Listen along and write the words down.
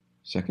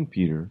2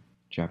 Peter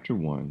chapter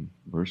 1,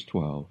 verse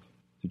 12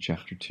 to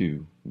chapter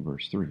 2,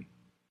 verse 3.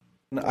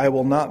 I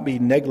will not be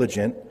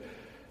negligent.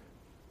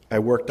 I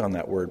worked on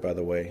that word, by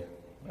the way.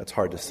 That's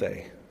hard to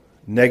say.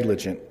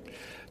 Negligent.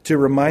 To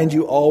remind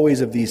you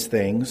always of these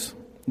things,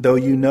 though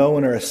you know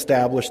and are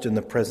established in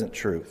the present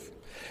truth.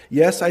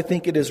 Yes, I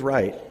think it is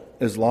right,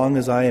 as long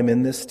as I am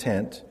in this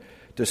tent,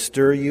 to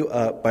stir you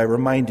up by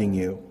reminding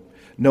you,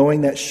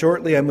 knowing that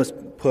shortly I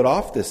must put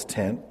off this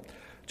tent,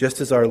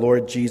 just as our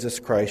Lord Jesus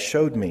Christ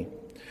showed me.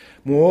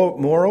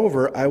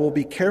 Moreover, I will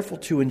be careful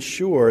to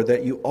ensure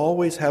that you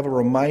always have a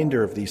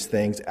reminder of these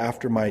things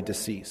after my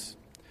decease.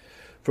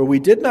 For we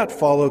did not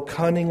follow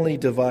cunningly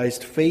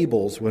devised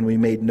fables when we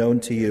made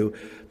known to you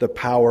the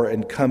power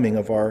and coming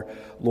of our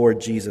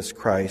Lord Jesus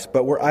Christ,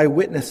 but were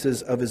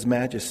eyewitnesses of his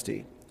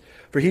majesty.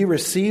 For he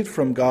received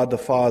from God the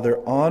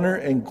Father honor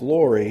and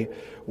glory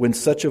when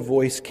such a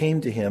voice came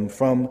to him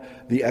from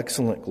the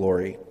excellent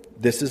glory.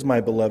 This is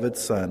my beloved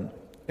Son,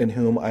 in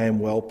whom I am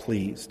well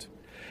pleased.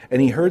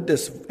 And we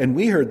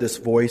heard this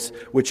voice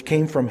which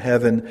came from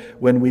heaven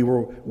when we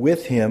were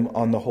with him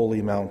on the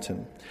holy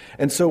mountain.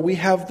 And so we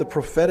have the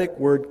prophetic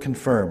word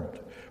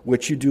confirmed,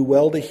 which you do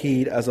well to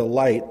heed as a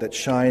light that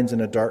shines in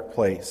a dark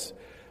place,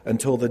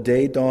 until the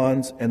day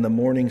dawns and the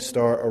morning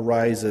star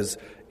arises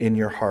in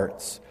your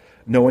hearts.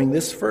 Knowing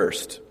this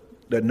first,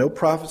 that no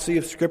prophecy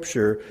of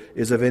Scripture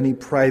is of any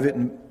private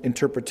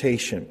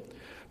interpretation.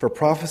 For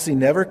prophecy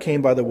never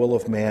came by the will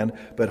of man,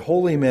 but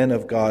holy men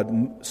of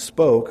God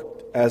spoke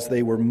as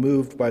they were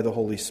moved by the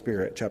Holy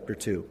Spirit. Chapter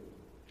 2.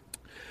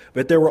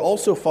 But there were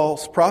also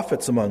false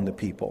prophets among the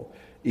people,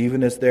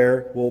 even as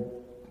there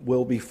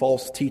will be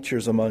false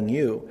teachers among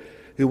you,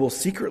 who will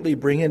secretly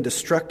bring in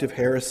destructive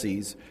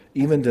heresies,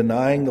 even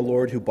denying the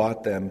Lord who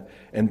bought them,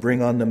 and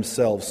bring on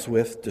themselves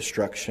swift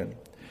destruction.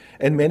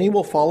 And many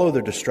will follow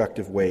their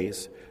destructive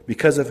ways,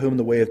 because of whom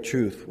the way of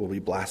truth will be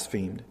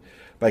blasphemed.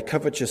 By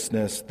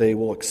covetousness they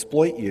will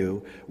exploit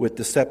you with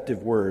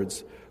deceptive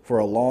words. For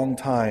a long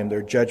time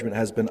their judgment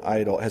has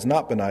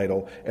not been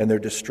idle, and their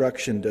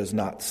destruction does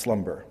not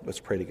slumber. Let's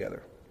pray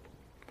together.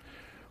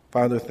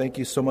 Father, thank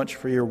you so much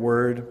for your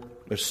word.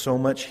 There's so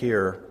much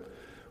here.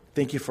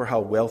 Thank you for how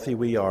wealthy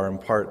we are, in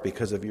part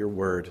because of your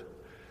word.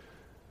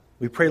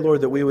 We pray,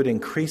 Lord, that we would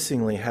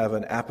increasingly have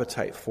an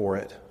appetite for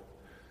it.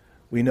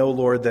 We know,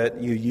 Lord,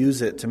 that you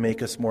use it to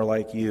make us more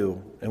like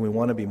you, and we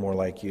want to be more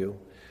like you.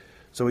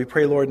 So we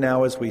pray, Lord,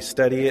 now as we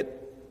study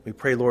it, we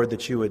pray, Lord,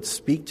 that you would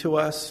speak to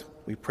us.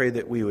 We pray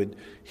that we would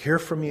hear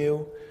from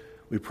you.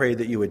 We pray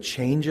that you would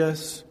change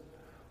us.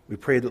 We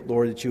pray that,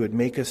 Lord, that you would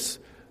make us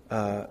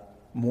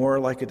more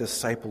like a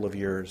disciple of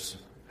yours.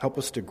 Help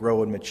us to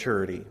grow in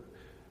maturity.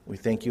 We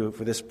thank you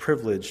for this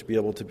privilege to be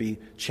able to be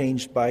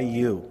changed by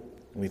you.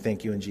 And we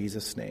thank you in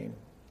Jesus' name.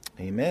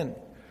 Amen.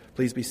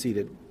 Please be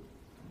seated.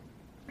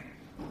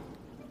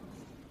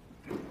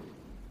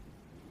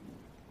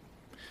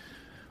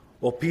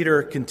 Well,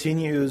 Peter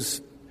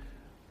continues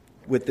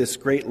with this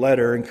great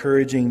letter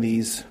encouraging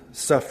these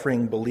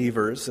suffering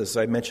believers. As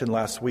I mentioned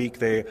last week,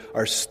 they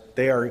are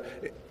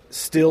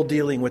still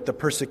dealing with the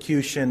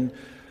persecution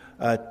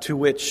to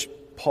which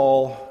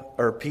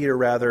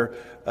Peter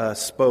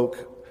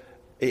spoke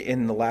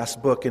in the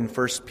last book in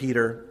 1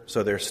 Peter.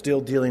 So they're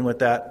still dealing with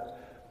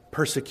that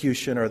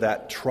persecution or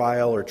that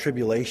trial or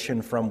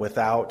tribulation from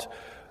without.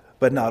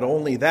 But not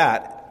only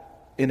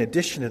that, in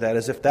addition to that,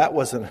 as if that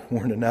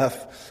weren't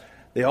enough,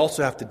 they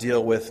also have to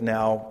deal with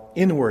now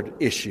inward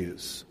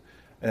issues,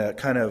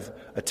 kind of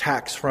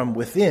attacks from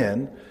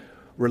within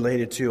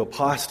related to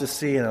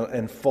apostasy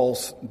and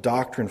false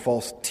doctrine,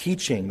 false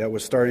teaching that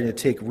was starting to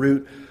take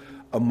root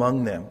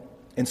among them.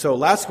 And so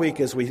last week,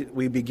 as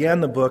we began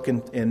the book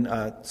in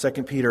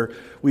 2 Peter,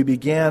 we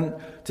began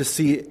to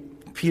see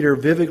Peter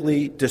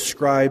vividly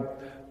describe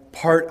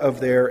part of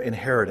their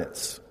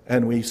inheritance.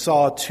 And we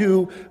saw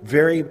two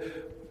very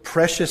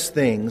precious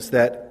things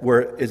that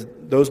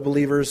those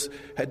believers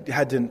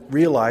had to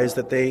realize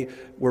that they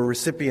were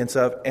recipients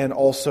of, and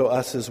also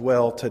us as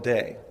well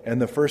today.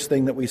 And the first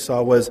thing that we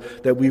saw was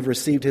that we've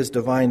received his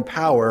divine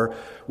power,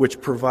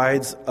 which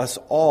provides us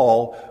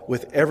all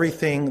with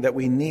everything that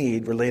we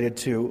need related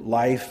to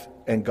life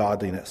and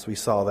godliness. We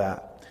saw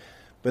that.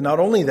 But not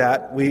only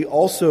that, we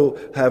also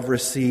have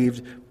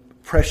received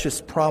precious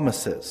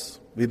promises.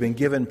 We've been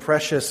given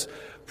precious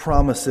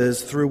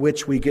promises through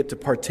which we get to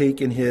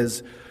partake in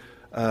his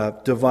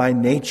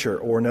divine nature,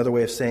 or another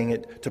way of saying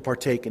it, to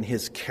partake in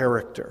his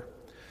character.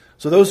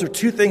 So those are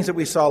two things that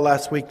we saw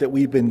last week that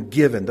we've been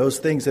given. Those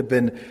things have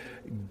been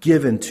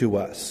given to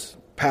us,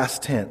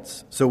 past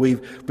tense. So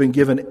we've been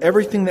given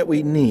everything that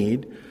we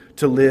need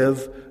to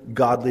live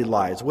godly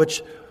lives,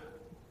 which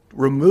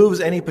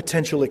removes any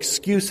potential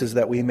excuses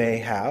that we may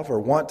have or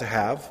want to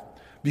have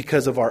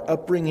because of our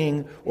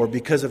upbringing or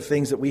because of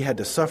things that we had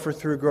to suffer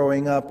through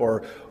growing up,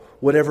 or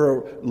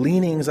whatever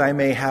leanings I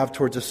may have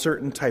towards a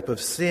certain type of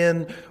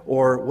sin,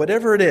 or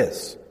whatever it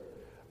is.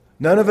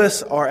 None of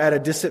us are at a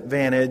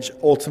disadvantage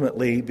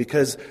ultimately,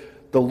 because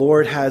the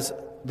Lord has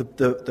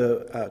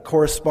the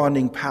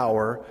corresponding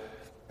power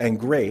and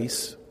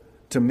grace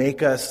to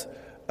make us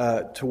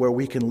to where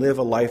we can live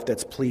a life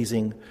that's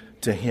pleasing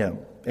to Him.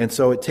 And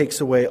so it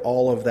takes away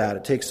all of that.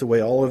 It takes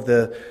away all of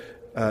the,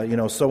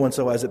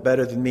 so-and-so has it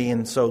better than me,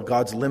 and so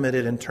God's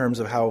limited in terms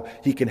of how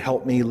He can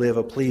help me live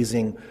a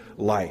pleasing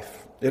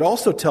life. It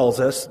also tells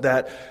us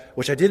that,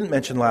 which I didn't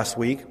mention last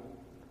week,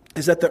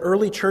 is that the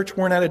early church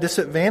weren't at a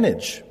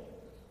disadvantage.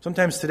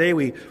 Sometimes today,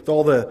 with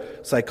all the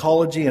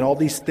psychology and all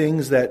these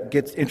things that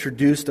gets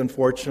introduced,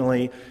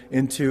 unfortunately,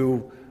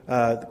 into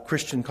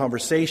Christian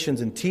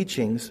conversations and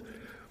teachings,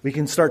 we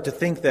can start to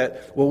think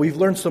that, well, we've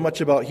learned so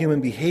much about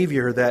human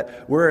behavior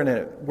that we're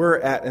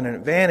at an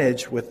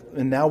advantage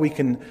and now we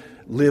can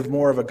live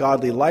more of a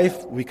godly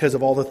life because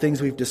of all the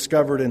things we've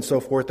discovered and so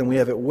forth, and we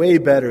have it way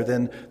better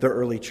than the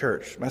early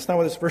church. That's not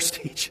what this verse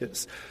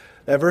teaches.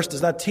 That verse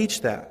does not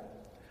teach that.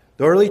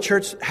 The early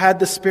church had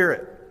the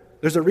Spirit.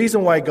 There's a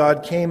reason why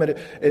God came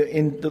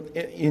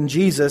in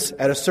Jesus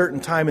at a certain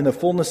time, in the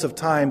fullness of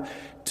time,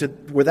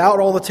 without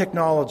all the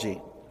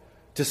technology,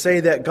 to say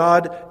that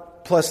God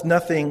plus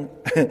nothing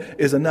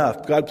is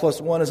enough. God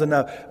plus one is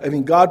enough. I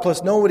mean, God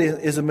plus nobody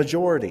is a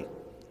majority,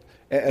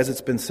 as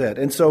it's been said.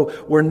 And so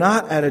we're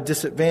not at a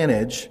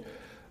disadvantage,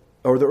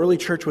 or the early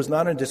church was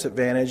not at a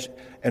disadvantage,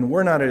 and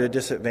we're not at a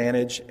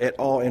disadvantage at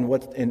all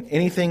in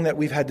anything that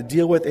we've had to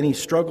deal with, any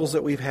struggles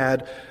that we've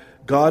had.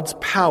 God's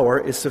power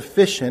is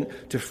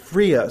sufficient to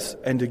free us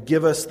and to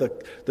give us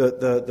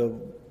the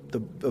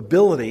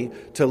ability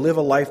to live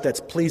a life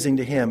that's pleasing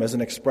to Him as an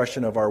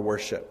expression of our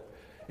worship.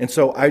 And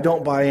so I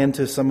don't buy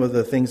into some of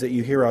the things that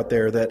you hear out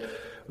there that,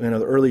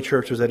 the early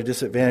church was at a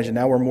disadvantage and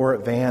now we're more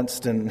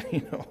advanced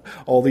and,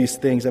 all these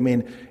things. I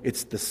mean,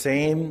 it's the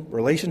same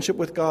relationship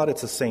with God.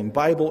 It's the same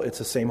Bible. It's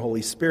the same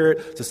Holy Spirit.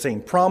 It's the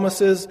same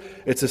promises.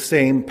 It's the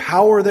same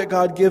power that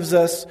God gives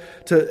us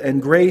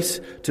and grace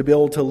to be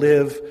able to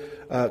live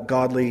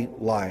godly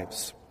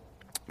lives.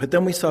 But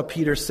then we saw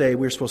Peter say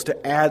we're supposed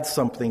to add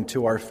something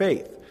to our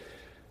faith.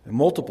 And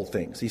multiple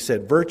things. He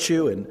said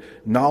virtue and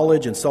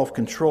knowledge and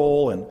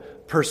self-control and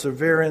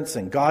perseverance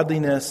and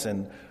godliness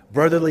and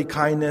brotherly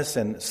kindness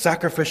and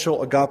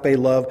sacrificial agape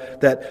love,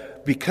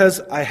 that because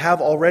I have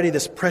already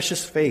this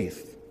precious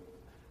faith,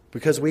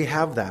 because we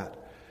have that,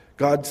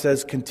 God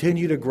says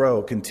continue to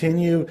grow,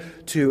 continue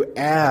to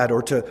add,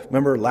 or to,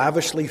 remember,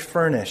 lavishly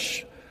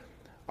furnish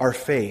our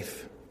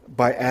faith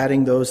by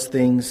adding those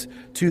things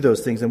to those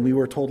things. And we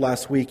were told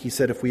last week, he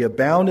said, if we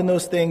abound in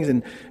those things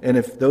and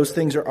if those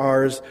things are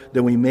ours,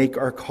 then we make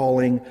our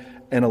calling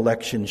and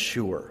election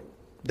sure.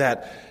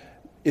 That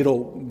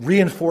it'll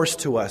reinforce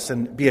to us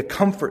and be a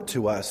comfort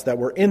to us that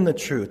we're in the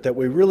truth, that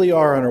we really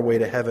are on our way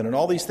to heaven, and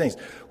all these things.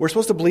 We're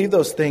supposed to believe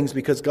those things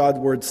because God's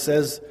Word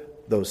says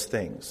those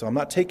things. So I'm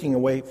not taking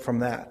away from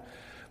that.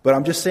 But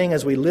I'm just saying,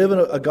 as we live in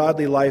a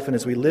godly life and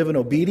as we live an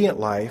obedient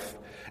life,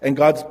 and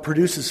God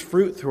produces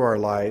fruit through our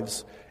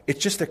lives, it's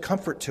just a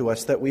comfort to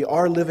us that we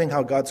are living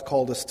how God's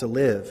called us to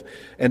live.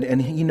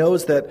 And He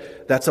knows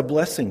that that's a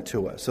blessing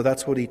to us. So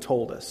that's what He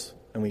told us.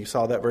 And we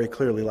saw that very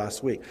clearly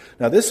last week.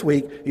 Now this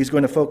week, He's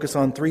going to focus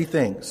on three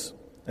things.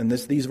 And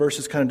these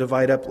verses kind of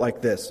divide up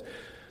like this.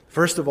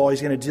 First of all,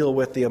 He's going to deal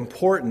with the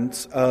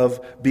importance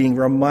of being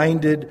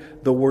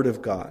reminded the Word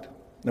of God.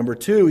 Number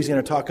two, He's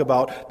going to talk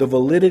about the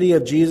validity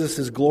of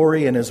Jesus'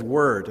 glory and His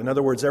Word. In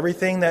other words,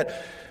 everything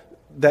that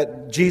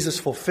Jesus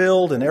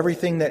fulfilled and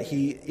everything that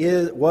He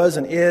was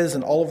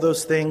and all of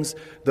those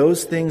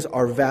things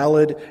are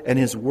valid, and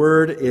His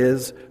Word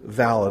is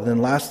valid. And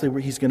then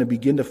lastly, He's going to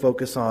begin to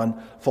focus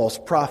on false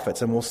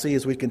prophets. And we'll see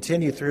as we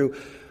continue through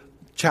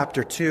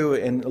chapter 2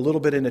 and a little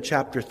bit into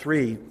chapter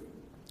 3, He's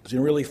going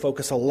to really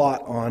focus a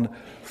lot on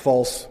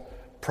false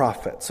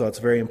prophets. So it's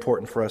very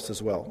important for us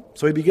as well.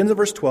 So he begins at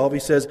verse 12. He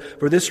says,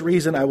 "For this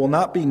reason I will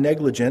not be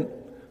negligent."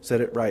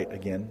 Said it right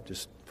again,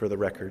 just for the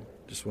record.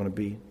 Just want to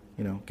be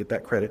get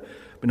that credit,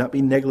 but not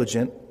be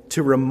negligent,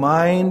 to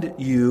remind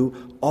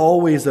you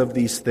always of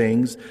these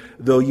things,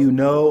 though you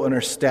know and are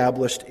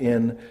established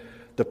in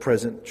the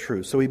present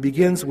truth. So he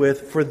begins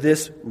with, for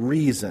this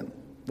reason.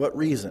 What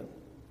reason?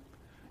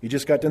 You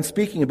just got done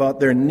speaking about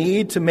their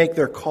need to make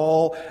their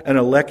call and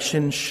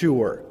election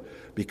sure.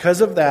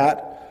 Because of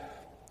that,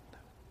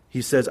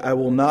 he says, I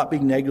will not be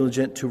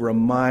negligent to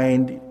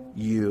remind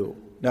you.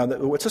 Now,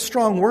 it's a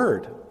strong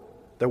word,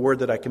 the word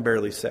that I can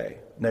barely say,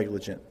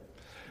 negligent.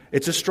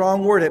 It's a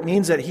strong word. It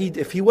means that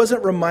if he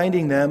wasn't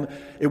reminding them,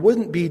 it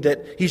wouldn't be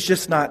that he's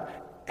just not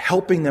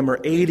helping them or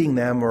aiding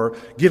them or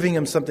giving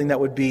them something that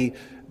would be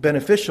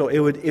beneficial.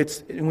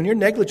 It's when you're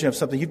negligent of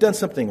something, you've done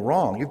something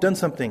wrong. You've done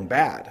something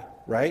bad,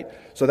 right?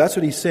 So that's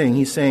what he's saying.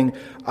 He's saying,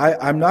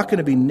 I'm not going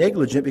to be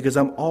negligent because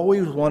I'm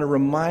always want to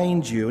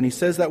remind you. And he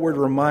says that word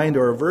remind,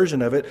 or a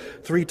version of it,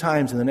 3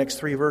 times in the next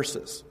 3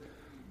 verses.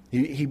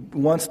 He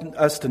wants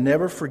us to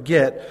never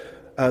forget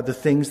the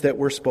things that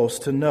we're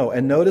supposed to know.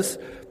 And notice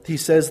he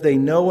says they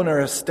know and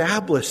are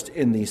established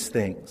in these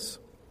things.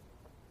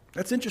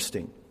 That's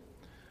interesting.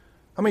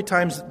 How many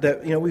times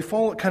that we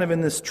fall kind of in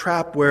this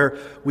trap where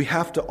we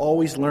have to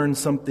always learn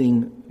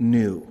something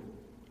new.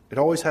 It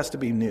always has to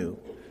be new.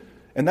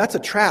 And that's a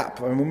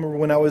trap. I remember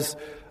when I was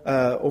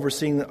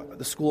overseeing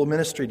the school of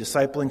ministry,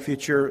 discipling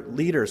future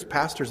leaders,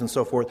 pastors and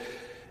so forth.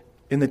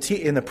 in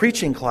the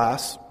preaching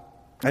class,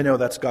 I know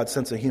that's God's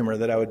sense of humor,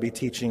 that I would be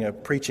teaching a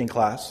preaching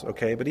class,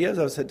 okay? But He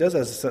does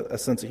have a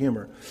sense of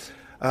humor.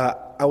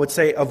 I would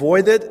say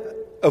avoid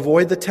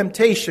the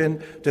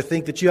temptation to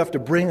think that you have to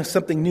bring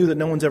something new that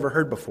no one's ever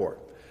heard before.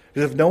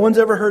 Because if no one's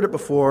ever heard it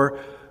before,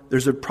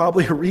 there's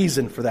probably a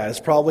reason for that. It's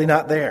probably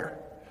not there.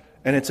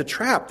 And it's a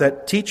trap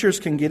that teachers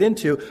can get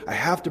into. I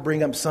have to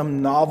bring up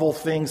some novel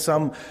thing,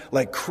 some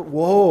like,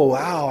 whoa,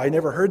 wow, I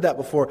never heard that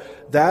before.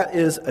 That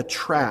is a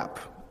trap,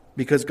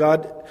 because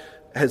God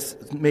has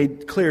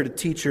made clear to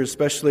teachers,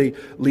 especially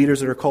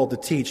leaders that are called to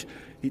teach.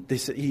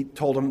 He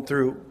told them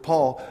through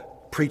Paul,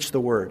 preach the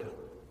word.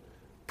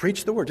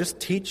 Preach the word. Just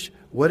teach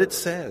what it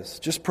says.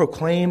 Just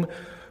proclaim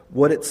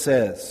what it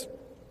says.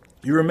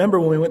 You remember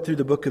when we went through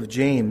the book of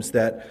James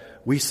that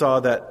we saw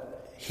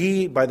that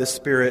he, by the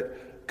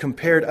Spirit,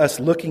 compared us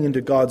looking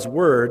into God's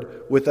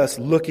word with us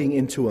looking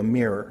into a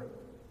mirror.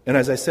 And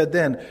as I said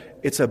then,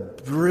 it's a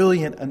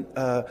brilliant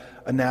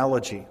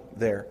analogy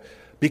there.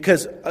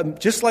 Because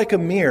just like a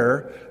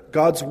mirror,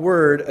 God's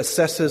word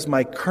assesses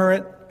my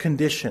current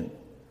condition.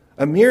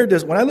 A mirror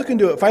does, when I look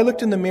into it, if I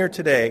looked in the mirror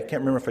today,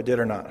 can't remember if I did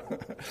or not.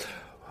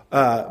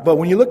 But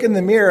when you look in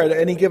the mirror at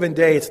any given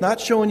day, it's not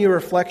showing you a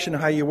reflection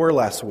of how you were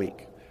last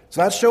week. It's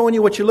not showing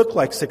you what you looked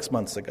like 6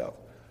 months ago,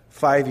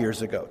 5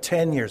 years ago,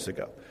 10 years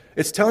ago.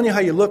 It's telling you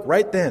how you look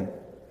right then. And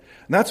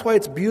that's why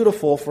it's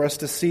beautiful for us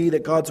to see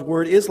that God's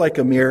word is like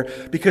a mirror,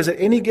 because at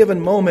any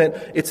given moment,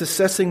 it's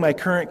assessing my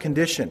current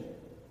condition.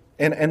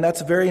 And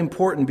that's very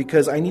important,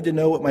 because I need to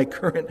know what my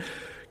current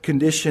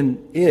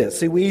condition is.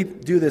 See, we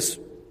do this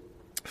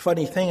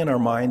funny thing in our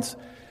minds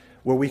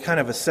where we kind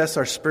of assess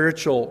our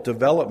spiritual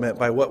development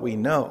by what we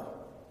know.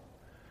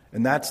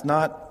 And that's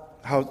not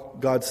how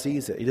God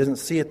sees it. He doesn't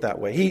see it that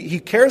way. He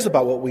cares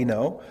about what we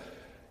know.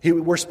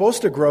 We're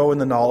supposed to grow in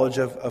the knowledge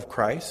of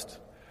Christ,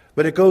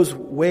 but it goes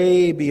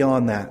way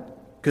beyond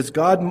that. Because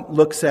God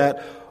looks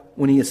at,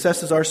 when He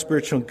assesses our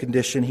spiritual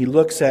condition, He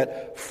looks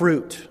at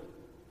fruit.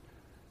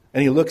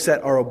 And He looks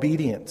at our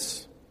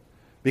obedience.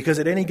 Because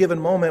at any given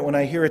moment when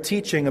I hear a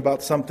teaching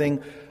about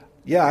something,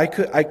 yeah, I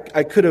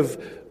could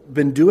have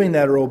been doing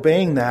that or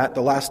obeying that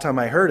the last time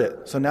I heard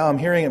it. So now I'm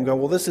hearing it and going,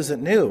 well, this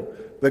isn't new.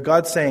 But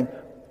God's saying,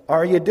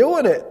 are you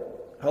doing it?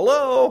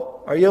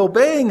 Hello? Are you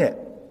obeying it?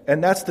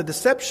 And that's the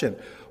deception.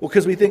 Well,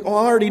 because we think, oh,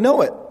 I already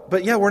know it.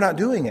 But yeah, we're not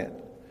doing it.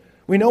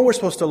 We know we're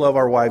supposed to love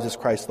our wives as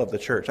Christ loved the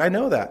church. I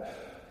know that.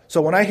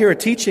 So when I hear a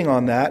teaching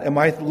on that, am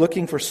I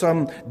looking for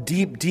some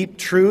deep, deep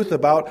truth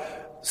about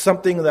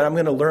something that I'm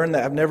going to learn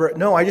that I've never...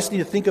 No, I just need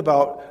to think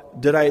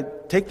about, did I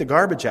take the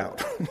garbage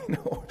out?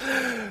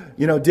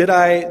 Did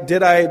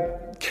I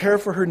care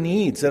for her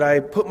needs? Did I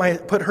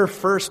put her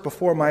first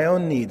before my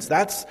own needs?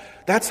 That's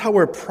how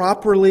we're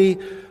properly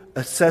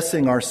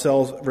assessing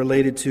ourselves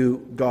related to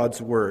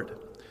God's word.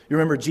 You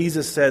remember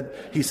Jesus said,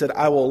 He said,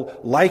 I will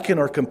liken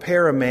or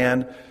compare a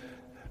man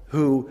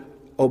who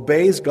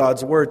obeys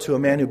God's word to a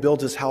man who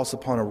builds his house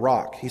upon a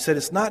rock. He said,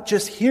 it's not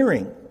just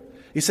hearing.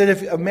 He said,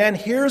 if a man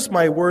hears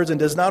my words and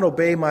does not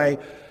obey my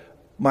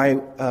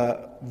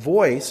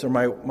voice or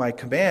my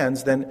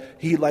commands, then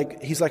he's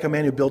like a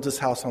man who builds his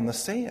house on the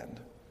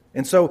sand.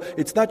 And so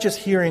it's not just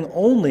hearing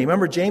only.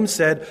 Remember, James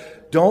said,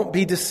 don't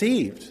be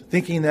deceived,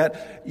 thinking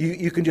that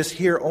you can just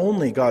hear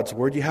only God's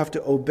word. You have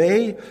to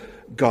obey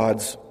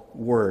God's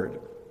word.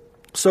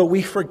 So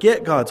we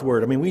forget God's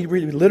word. I mean, we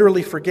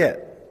literally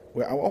forget.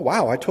 Oh,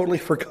 wow, I totally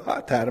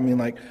forgot that. I mean,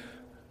 like,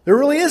 there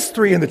really is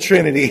three in the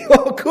Trinity.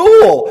 Oh,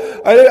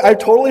 cool. I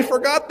totally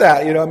forgot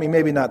that.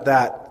 Maybe not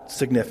that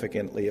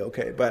significantly,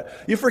 okay, but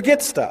you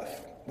forget stuff.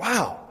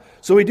 Wow.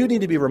 So we do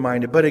need to be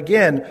reminded. But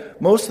again,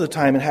 most of the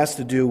time it has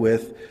to do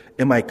with,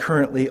 am I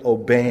currently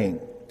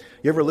obeying?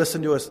 You ever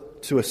listen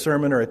to a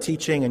sermon or a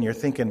teaching and you're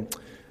thinking,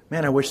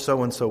 man, I wish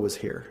so-and-so was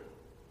here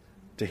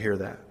to hear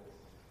that.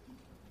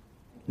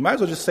 You might as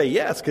well just say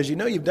yes, because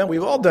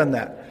we've all done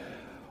that.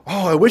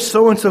 Oh, I wish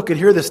so-and-so could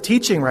hear this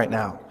teaching right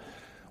now.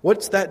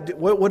 What's that?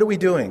 What are we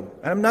doing?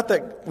 And not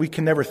that we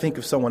can never think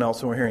of someone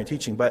else when we're hearing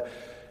teaching, but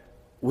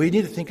we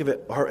need to think of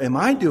it, or am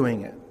I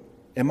doing it?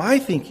 Am I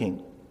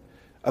thinking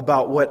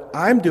about what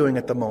I'm doing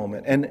at the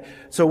moment? And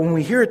so when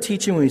we hear a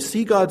teaching, when we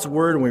see God's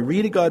word, when we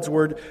read God's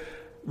word,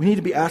 we need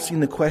to be asking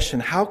the question,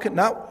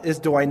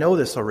 do I know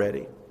this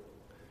already?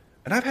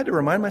 And I've had to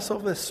remind myself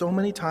of this so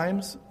many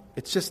times.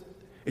 It's just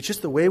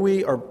the way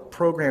we are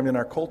programmed in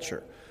our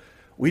culture.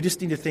 We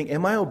just need to think,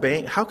 am I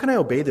obeying? How can I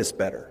obey this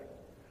better?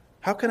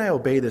 How can I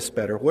obey this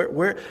better?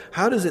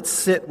 How does it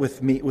sit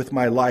with me, with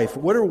my life?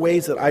 What are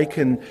ways that I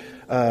can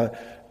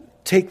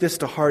take this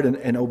to heart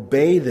and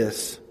obey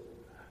this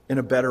in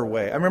a better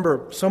way? I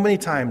remember so many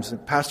times in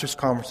pastors'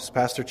 conferences,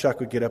 Pastor Chuck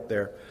would get up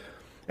there.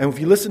 And if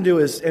you listen to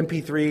his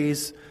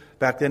MP3s,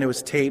 back then it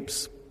was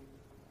tapes,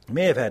 he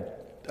may have had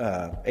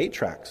 8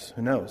 tracks.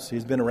 Who knows?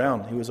 He's been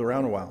around. He was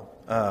around a while.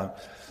 A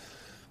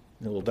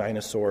little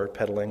dinosaur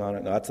pedaling on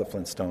it. No, that's the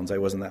Flintstones. I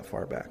wasn't that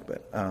far back.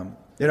 But,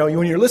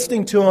 when you're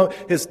listening to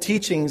his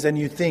teachings and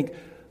you think,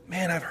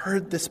 man, I've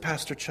heard this,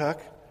 Pastor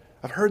Chuck.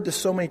 I've heard this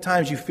so many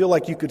times. You feel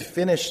like you could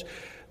finish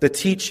the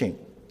teaching.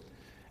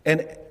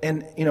 And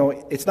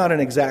it's not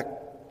an exact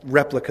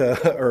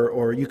replica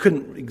or you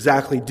couldn't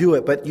exactly do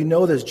it, but you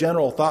know this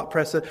general thought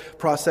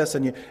process.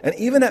 And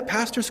even at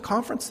pastors'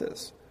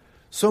 conferences,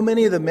 so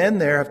many of the men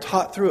there have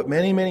taught through it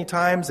many, many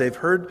times. They've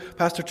heard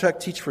Pastor Chuck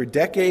teach for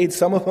decades,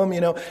 some of them,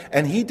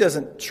 and he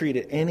doesn't treat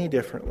it any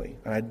differently.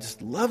 And I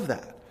just love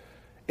that.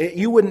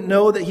 You wouldn't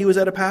know that he was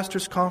at a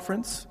pastor's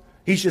conference.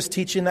 He's just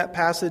teaching that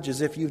passage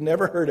as if you've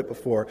never heard it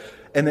before.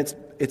 And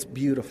it's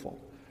beautiful.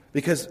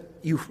 Because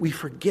we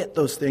forget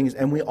those things,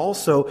 and we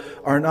also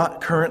are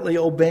not currently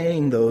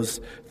obeying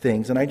those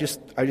things. And I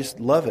just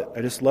love it.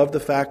 I just love the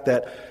fact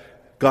that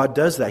God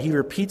does that. He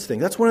repeats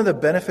things. That's one of the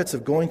benefits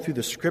of going through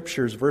the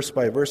Scriptures verse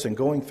by verse and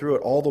going through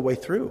it all the way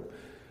through.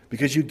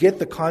 Because you get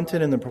the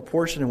content and the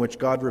proportion in which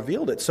God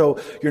revealed it. So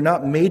you're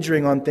not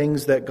majoring on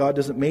things that God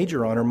doesn't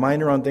major on, or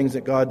minor on things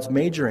that God's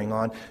majoring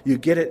on. You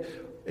get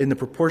it in the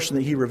proportion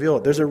that he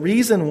revealed it. There's a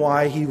reason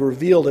why he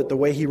revealed it the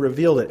way he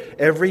revealed it.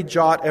 Every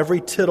jot, every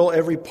tittle,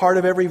 every part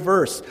of every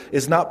verse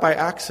is not by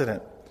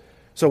accident.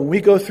 So when we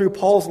go through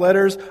Paul's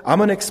letters, I'm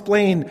going to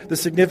explain the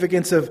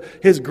significance of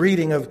his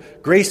greeting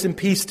of grace and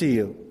peace to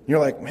you. You're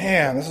like,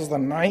 man, this is the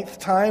 9th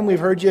time we've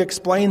heard you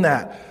explain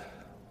that.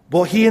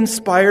 Well, he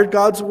inspired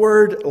God's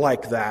word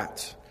like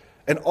that.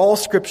 And all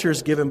Scripture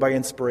is given by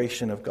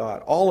inspiration of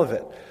God. All of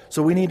it.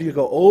 So we need to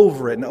go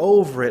over it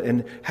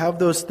and have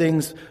those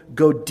things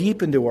go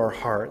deep into our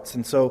hearts.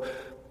 And so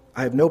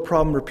I have no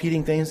problem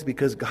repeating things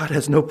because God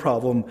has no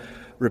problem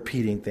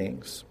repeating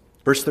things.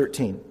 Verse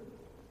 13.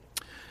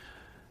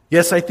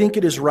 Yes, I think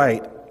it is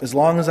right, as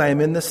long as I am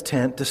in this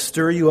tent, to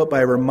stir you up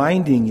by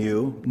reminding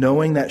you,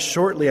 knowing that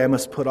shortly I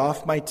must put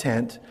off my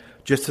tent,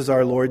 just as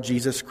our Lord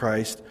Jesus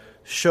Christ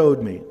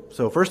showed me.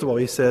 So first of all,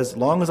 he says,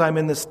 long as I'm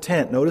in this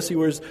tent. Notice he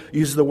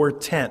uses the word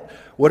tent.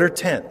 What are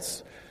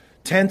tents?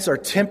 Tents are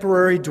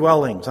temporary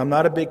dwellings. I'm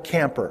not a big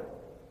camper.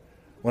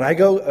 When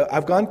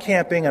I've gone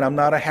camping and I'm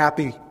not a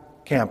happy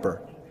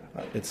camper.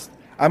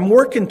 I'm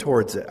working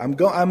towards it.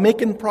 I'm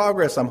making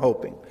progress, I'm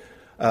hoping.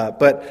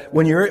 But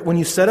when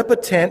you set up a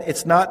tent,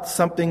 it's not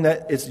something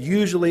that is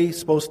usually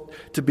supposed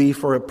to be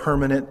for a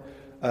permanent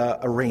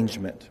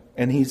arrangement.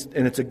 And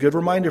it's a good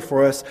reminder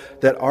for us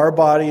that our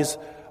bodies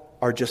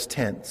are just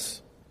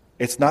tents.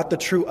 It's not the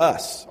true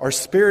us. Our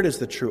spirit is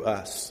the true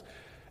us.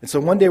 And so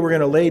one day we're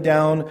going to lay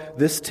down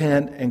this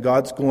tent and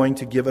God's going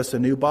to give us a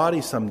new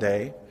body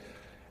someday.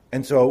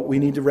 And so we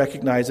need to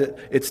recognize it.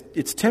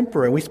 It's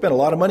temporary. And we spend a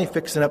lot of money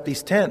fixing up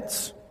these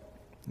tents.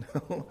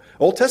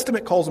 Old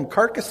Testament calls them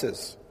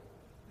carcasses.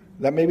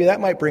 Maybe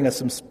that might bring us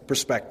some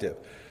perspective.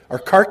 Our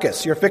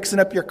carcass. You're fixing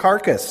up your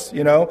carcass.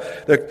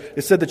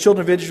 It said the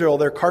children of Israel,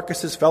 their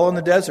carcasses fell in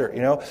the desert.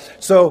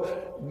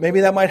 So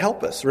maybe that might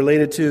help us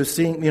related to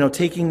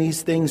taking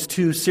these things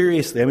too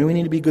seriously. I mean, we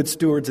need to be good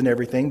stewards and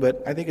everything,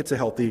 but I think it's a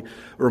healthy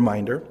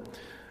reminder.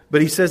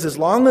 But he says, as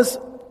long as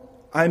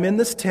I'm in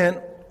this tent,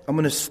 I'm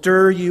going to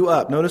stir you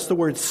up. Notice the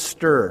word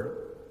stir.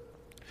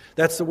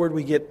 That's the word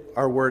we get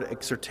our word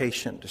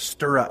exhortation, to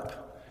stir up.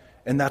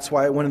 And that's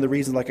why one of the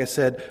reasons, like I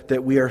said,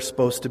 that we are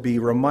supposed to be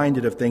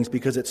reminded of things,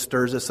 because it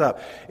stirs us up.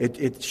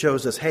 It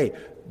shows us, hey,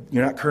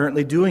 you're not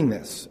currently doing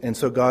this. And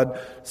so God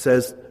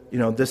says,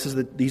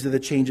 these are the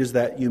changes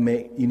that you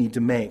need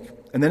to make.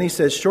 And then he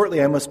says,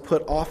 shortly I must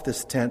put off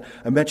this tent.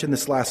 I mentioned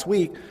this last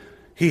week.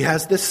 He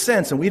has this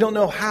sense, and we don't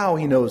know how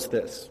he knows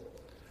this.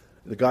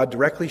 The God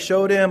directly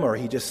showed him, or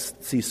he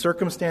just sees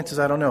circumstances,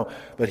 I don't know.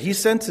 But he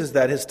senses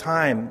that his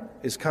time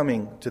is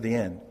coming to the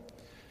end.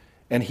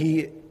 And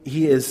he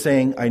is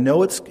saying, I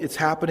know it's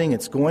happening,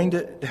 it's going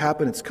to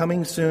happen, it's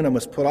coming soon, I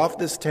must put off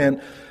this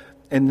tent.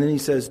 And then he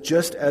says,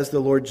 just as the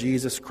Lord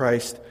Jesus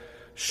Christ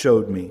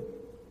showed me.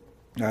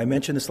 Now, I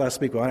mentioned this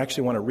last week, but I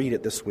actually want to read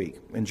it this week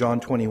in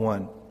John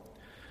 21.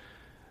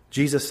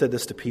 Jesus said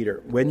this to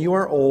Peter, when you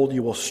are old,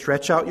 you will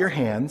stretch out your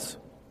hands,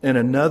 and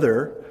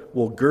another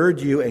will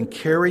gird you and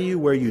carry you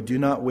where you do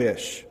not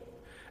wish.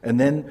 And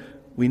then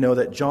we know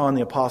that John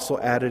the apostle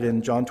added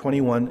in John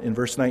 21 in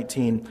verse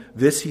 19,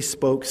 this he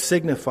spoke,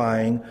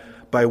 signifying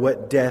by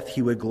what death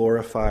he would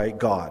glorify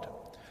God.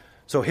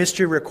 So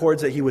history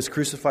records that he was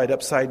crucified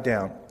upside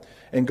down.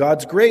 And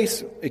God's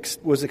grace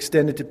was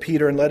extended to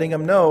Peter and letting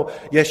him know,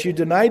 yes, you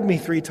denied me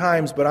 3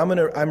 times, but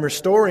I'm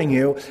restoring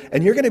you,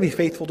 and you're going to be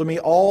faithful to me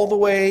all the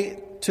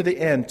way to the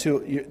end,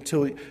 till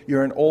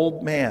you're an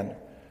old man,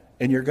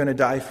 and you're going to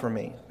die for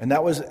me. And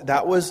that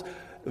was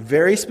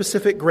very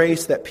specific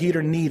grace that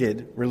Peter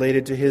needed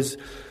related to his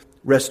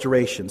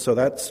restoration. So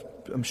that's,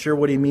 I'm sure,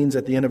 what he means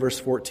at the end of verse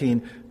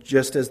 14,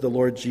 just as the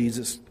Lord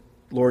Jesus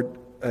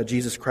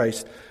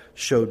Christ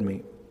showed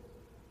me.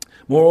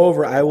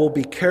 Moreover, I will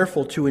be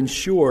careful to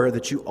ensure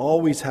that you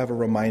always have a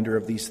reminder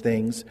of these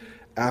things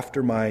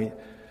after my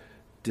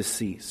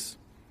decease.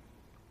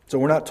 So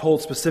we're not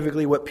told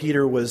specifically what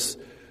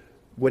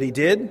he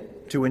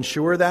did to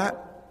ensure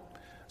that.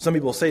 Some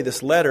people say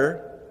this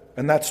letter,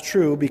 and that's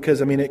true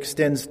because, it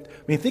extends,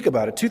 think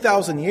about it,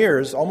 2,000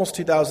 years, almost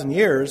 2,000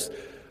 years,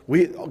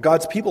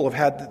 God's people have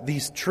had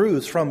these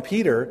truths from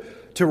Peter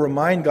to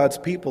remind God's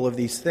people of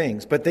these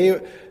things. But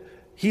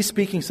he's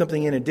speaking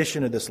something in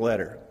addition to this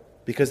letter.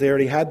 because they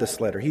already had this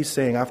letter. He's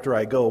saying, after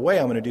I go away,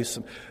 I'm going to do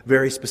some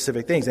very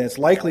specific things. And it's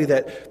likely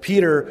that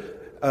Peter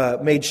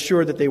made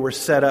sure that they were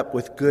set up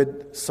with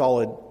good,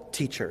 solid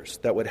teachers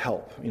that would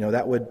help.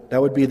 That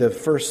would be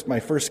my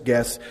first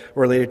guess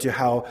related to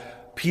how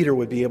Peter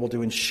would be able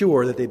to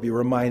ensure that they'd be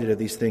reminded of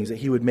these things, that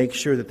he would make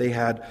sure that they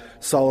had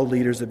solid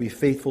leaders that would be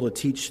faithful to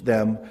teach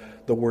them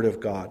the Word of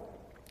God.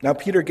 Now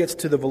Peter gets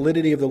to the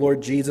validity of the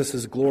Lord Jesus,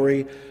 His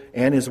glory,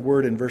 and His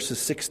Word in verses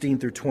 16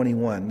 through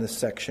 21, this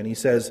section. He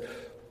says,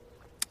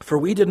 "For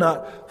we did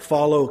not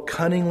follow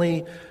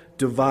cunningly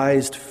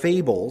devised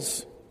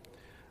fables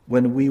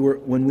when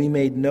we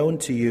made known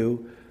to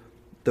you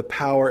the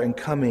power and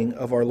coming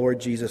of our Lord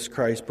Jesus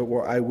Christ, but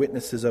were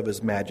eyewitnesses of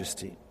His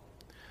majesty."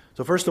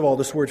 So first of all,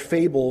 this word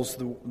fables,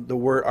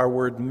 our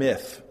word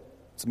myth.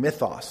 It's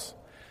mythos.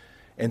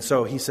 And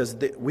so he says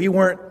that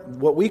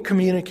what we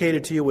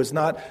communicated to you was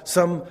not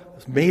some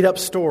made-up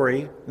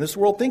story. And this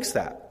world thinks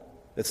that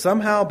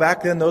somehow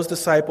back then those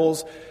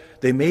disciples,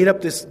 they made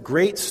up this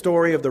great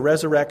story of the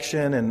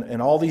resurrection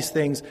and all these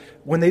things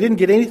when they didn't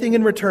get anything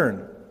in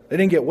return. They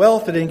didn't get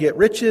wealth, they didn't get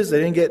riches, they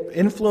didn't get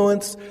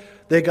influence.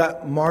 They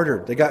got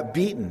martyred, they got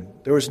beaten.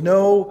 There was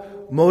no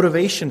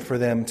motivation for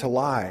them to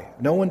lie.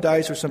 No one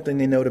dies for something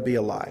they know to be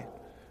a lie,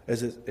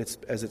 as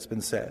it's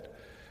been said.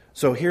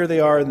 So here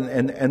they are,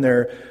 and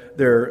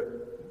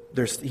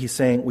he's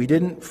saying,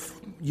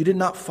 you did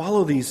not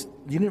follow these.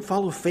 You didn't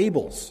follow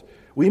fables.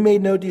 We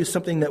made known to you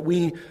something that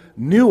we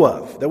knew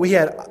of, that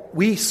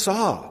we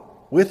saw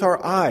with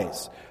our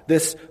eyes.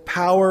 This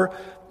power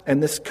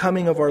and this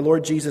coming of our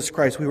Lord Jesus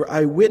Christ. We were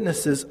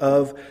eyewitnesses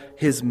of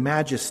His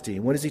majesty.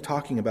 What is he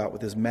talking about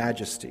with His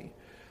majesty?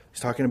 He's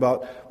talking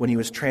about when He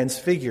was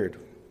transfigured.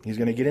 He's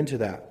going to get into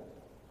that.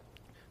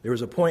 There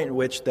was a point in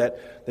which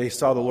that they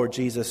saw the Lord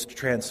Jesus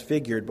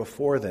transfigured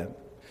before them.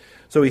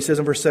 So he says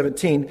in verse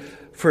 17,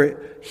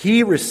 "For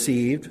He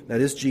received," that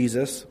is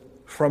Jesus,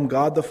 "from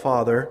God the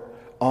Father,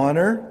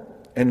 honor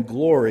and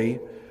glory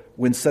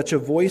when such a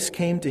voice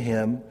came to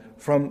Him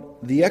from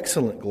the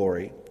excellent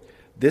glory.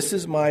 This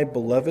is my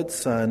beloved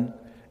Son,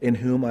 in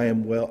whom I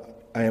am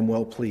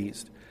well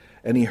pleased.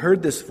 And He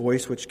heard this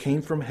voice which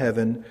came from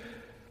heaven,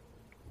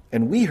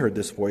 and we heard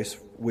this voice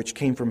which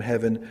came from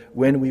heaven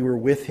when we were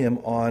with Him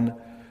on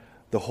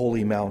the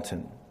holy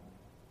mountain."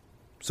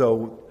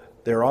 So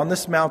they're on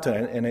this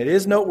mountain, and it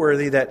is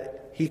noteworthy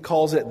that he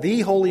calls it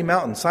the holy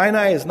mountain.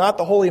 Sinai is not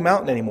the holy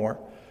mountain anymore.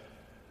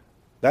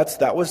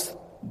 That was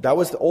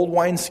the old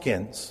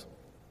wineskins.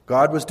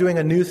 God was doing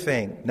a new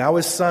thing. Now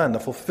His Son, the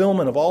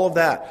fulfillment of all of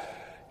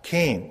that,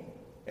 came.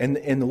 And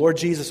the Lord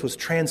Jesus was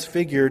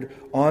transfigured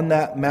on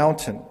that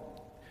mountain.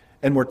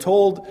 And we're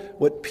told,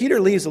 what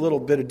Peter leaves a little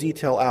bit of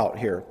detail out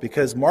here,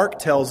 because Mark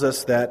tells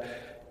us that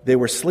they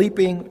were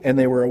sleeping and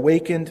they were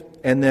awakened,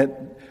 and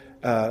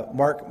that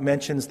Mark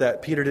mentions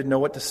that Peter didn't know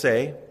what to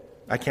say.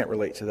 I can't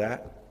relate to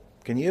that.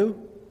 Can you?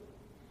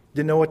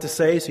 Didn't know what to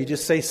say, so you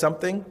just say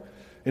something?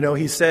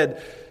 He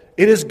said,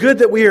 "It is good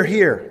that we are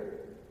here.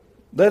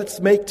 Let's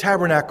make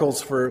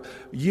tabernacles for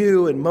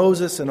you and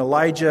Moses and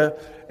Elijah."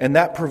 And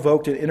that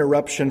provoked an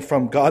interruption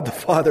from God the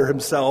Father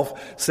Himself,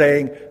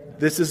 saying,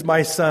 "This is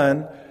my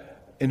Son,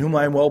 in whom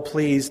I am well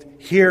pleased.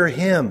 Hear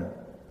Him."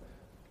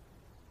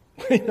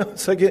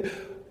 It's like,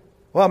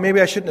 well, maybe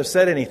I shouldn't have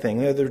said anything.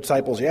 The other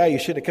disciples, you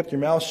should have kept your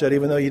mouth shut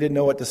even though you didn't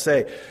know what to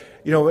say.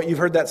 You've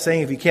heard that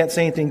saying, if you can't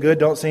say anything good,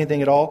 don't say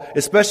anything at all.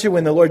 Especially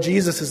when the Lord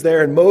Jesus is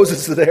there and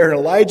Moses is there and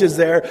Elijah's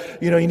there.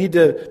 You need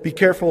to be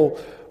careful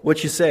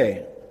what you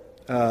say.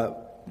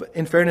 But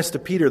in fairness to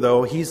Peter,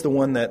 though, he's the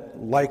one that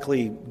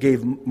likely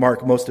gave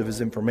Mark most of his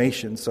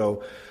information.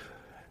 So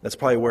that's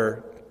probably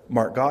where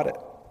Mark got it.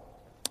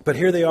 But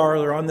here they are,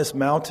 they're on this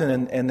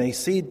mountain, and they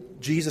see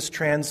Jesus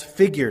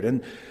transfigured.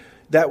 And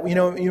that,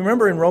 you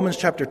remember in Romans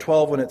chapter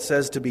 12 when it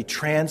says to be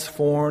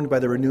transformed by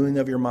the renewing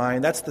of your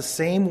mind? That's the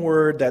same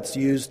word that's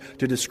used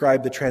to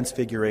describe the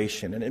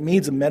transfiguration. And it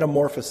means a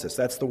metamorphosis.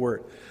 That's the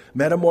word.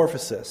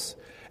 Metamorphosis.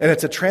 And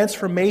it's a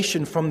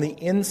transformation from the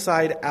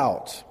inside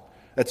out.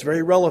 That's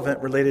very relevant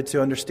related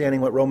to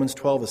understanding what Romans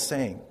 12 is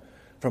saying.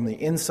 From the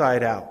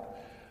inside out.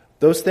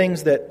 Those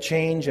things that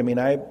change,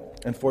 I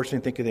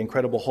unfortunately think of the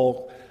Incredible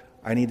Hulk.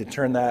 I need to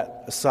turn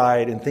that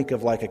aside and think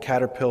of like a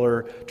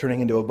caterpillar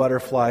turning into a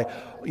butterfly.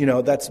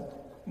 That's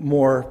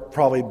more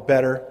probably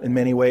better in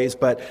many ways.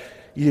 But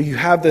you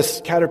have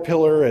this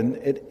caterpillar and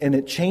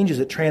it changes,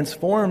 it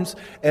transforms,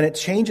 and it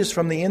changes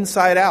from the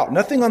inside out.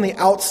 Nothing on the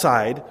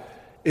outside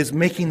is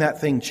making that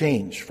thing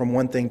change from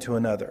one thing to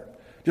another.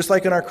 Just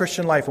like in our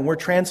Christian life, when we're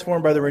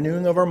transformed by the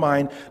renewing of our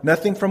mind,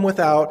 nothing from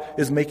without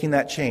is making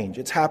that change.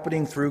 It's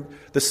happening through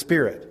the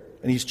Spirit,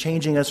 and He's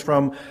changing us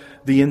from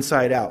the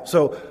inside out.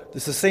 So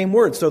it's the same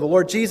word. So the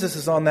Lord Jesus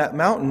is on that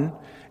mountain,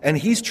 and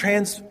He's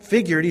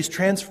transfigured, He's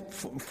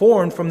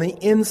transformed from the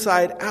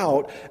inside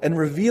out and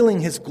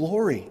revealing His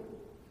glory.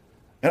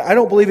 And I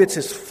don't believe it's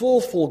His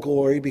full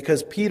glory,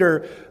 because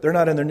Peter, they're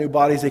not in their new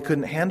bodies, they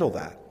couldn't handle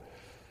that.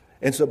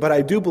 And so, but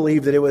I do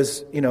believe that it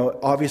was,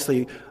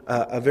 obviously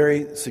a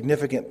very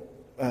significant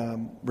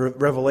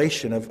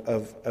revelation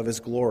of His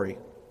glory.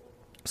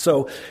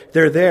 So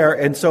they're there,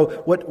 and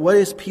so what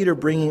is Peter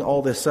bringing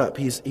all this up?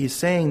 He's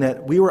saying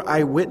that we were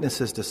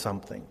eyewitnesses to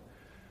something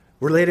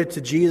related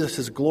to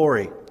Jesus'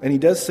 glory. And he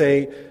does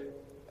say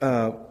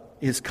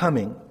his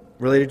coming,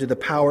 related to the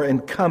power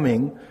and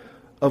coming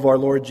of our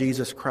Lord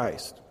Jesus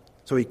Christ.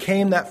 So he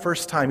came that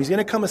first time. He's going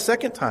to come a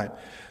second time.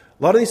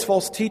 A lot of these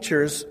false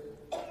teachers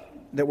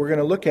that we're going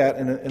to look at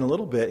in a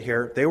little bit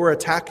here, they were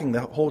attacking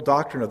the whole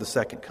doctrine of the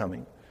second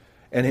coming.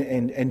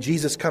 And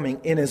Jesus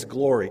coming in his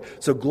glory.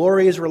 So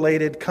glory is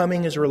related,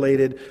 coming is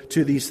related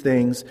to these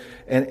things.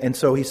 And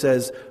so he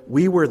says,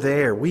 we were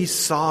there, we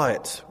saw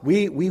it,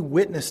 we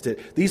witnessed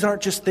it. These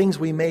aren't just things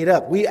we made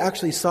up. We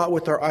actually saw it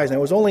with our eyes. And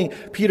it was only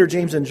Peter,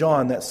 James, and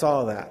John that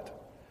saw that.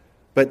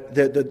 But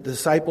the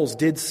disciples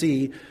did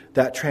see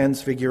that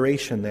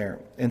transfiguration there.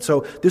 And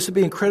so this would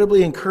be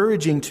incredibly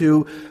encouraging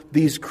to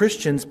these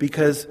Christians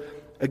because,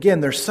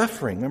 again, they're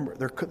suffering. Remember,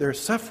 they're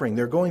suffering.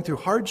 They're going through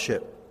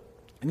hardship.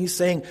 And he's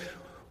saying,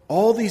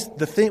 all these,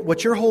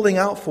 what you're holding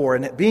out for,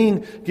 and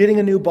getting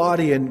a new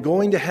body and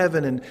going to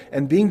heaven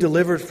and being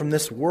delivered from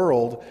this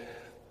world,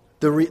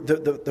 the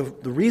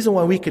reason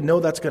why we can know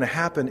that's going to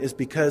happen is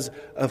because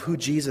of who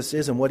Jesus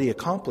is and what he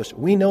accomplished.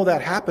 We know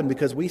that happened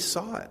because we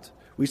saw it.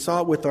 We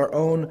saw it with our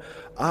own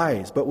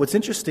eyes. But what's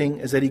interesting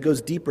is that he goes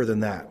deeper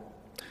than that.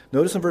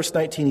 Notice in verse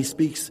 19, he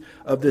speaks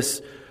of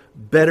this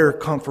better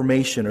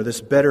confirmation or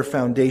this better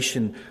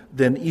foundation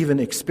than even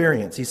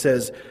experience. He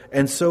says,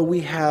 and so we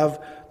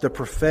have the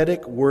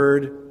prophetic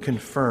word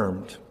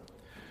confirmed,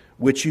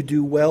 which you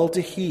do well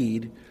to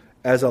heed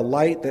as a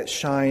light that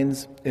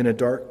shines in a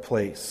dark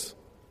place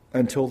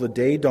until the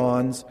day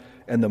dawns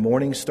and the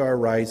morning star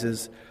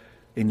rises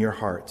in your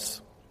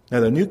hearts. Now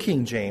the New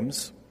King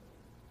James,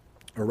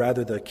 or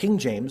rather the King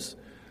James,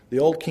 the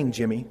old King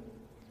Jimmy,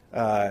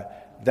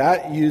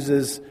 that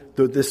uses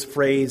this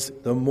phrase,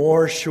 the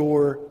more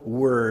sure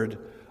word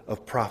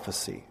of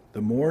prophecy.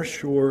 The more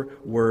sure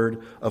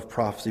word of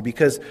prophecy.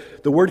 Because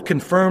the word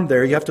confirmed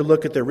there, you have to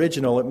look at the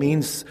original. It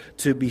means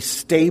to be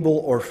stable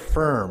or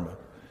firm.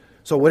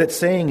 So what it's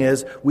saying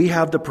is, we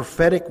have the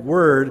prophetic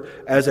word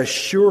as a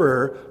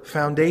surer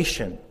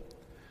foundation.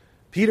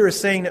 Peter is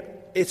saying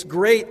it's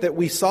great that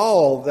we saw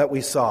all that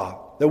we saw,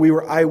 that we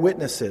were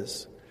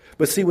eyewitnesses.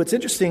 But see, what's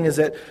interesting is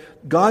that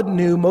God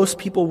knew most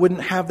people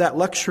wouldn't have that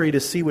luxury to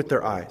see with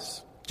their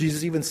eyes.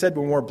 Jesus even said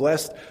we're more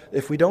blessed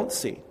if we don't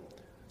see.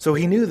 So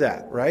he knew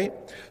that, right?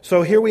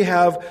 So here we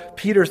have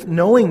Peter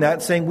knowing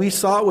that, saying we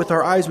saw it with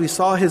our eyes, we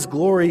saw his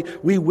glory,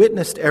 we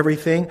witnessed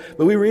everything,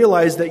 but we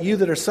realize that you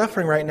that are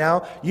suffering right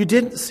now, you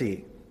didn't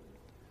see.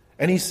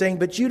 And he's saying,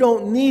 but you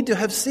don't need to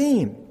have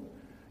seen.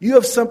 You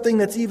have something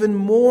that's even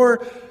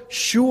more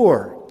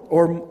sure,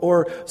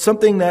 or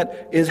something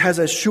that has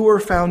a sure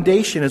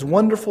foundation. As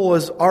wonderful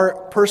as our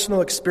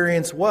personal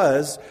experience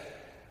was,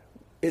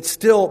 it's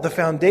still, the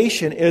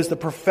foundation is the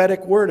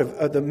prophetic word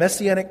of the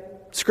Messianic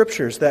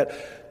scriptures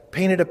that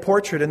painted a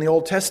portrait in the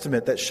Old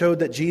Testament that showed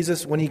that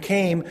Jesus, when he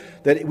came,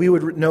 that we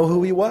would know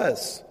who he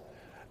was.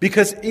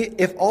 Because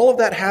if all of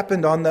that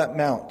happened on that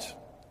mount,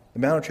 the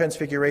Mount of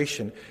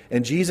Transfiguration,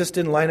 and Jesus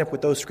didn't line up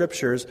with those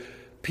scriptures,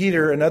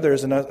 Peter and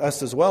others and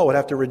us as well would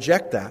have to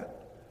reject that.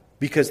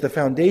 Because the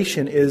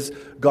foundation is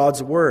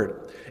God's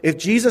word. If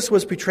Jesus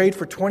was betrayed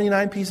for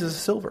 29 pieces of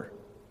silver,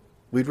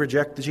 we'd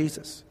reject the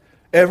Jesus.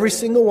 Every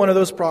single one of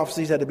those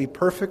prophecies had to be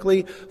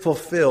perfectly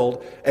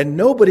fulfilled, and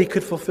nobody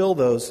could fulfill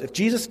those. If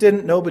Jesus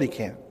didn't, nobody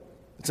can.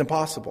 It's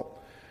impossible.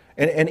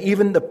 And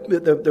even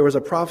there was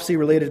a prophecy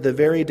related to the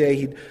very day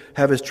he'd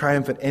have his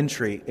triumphant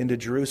entry into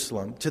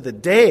Jerusalem, to the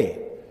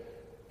day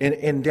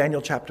in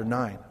Daniel chapter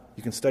 9.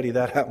 You can study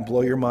that out and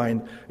blow your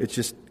mind. It's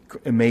just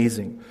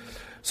amazing.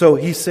 So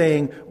he's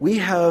saying, we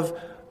have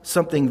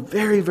something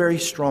very, very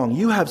strong.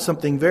 You have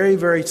something very,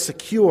 very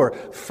secure,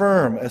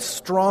 firm, a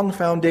strong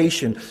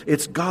foundation.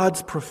 It's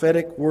God's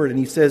prophetic word. And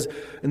he says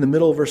in the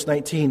middle of verse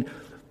 19,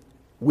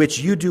 which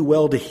you do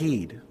well to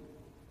heed.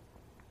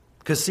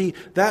 Because see,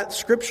 that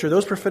scripture,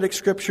 those prophetic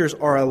scriptures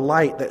are a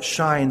light that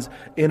shines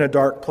in a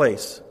dark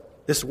place.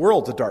 This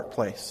world's a dark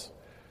place.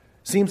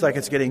 Seems like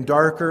it's getting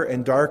darker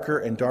and darker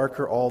and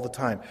darker all the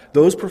time.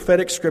 Those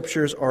prophetic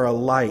scriptures are a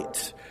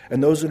light,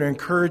 and those are an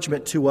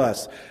encouragement to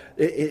us.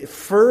 It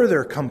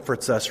further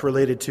comforts us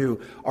related to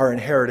our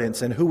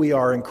inheritance and who we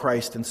are in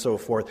Christ and so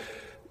forth.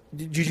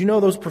 Did you know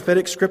those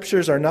prophetic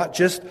scriptures are not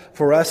just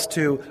for us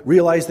to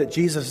realize that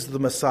Jesus is the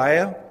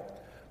Messiah?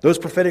 Those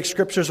prophetic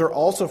scriptures are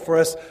also for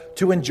us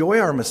to enjoy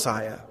our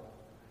Messiah.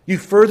 You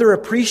further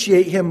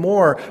appreciate him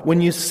more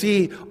when you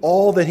see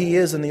all that he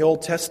is in the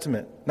Old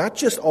Testament. Not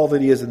just all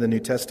that he is in the New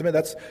Testament,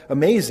 that's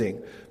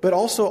amazing, but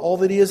also all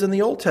that he is in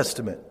the Old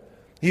Testament.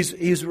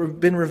 He's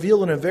been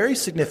revealed in a very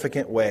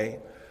significant way.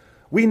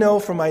 We know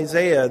from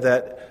Isaiah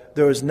that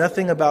there is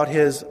nothing about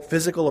his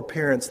physical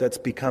appearance that's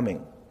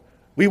becoming.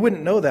 We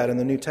wouldn't know that in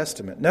the New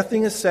Testament.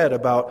 Nothing is said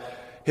about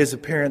his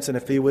appearance and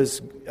if he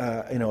was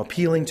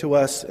appealing to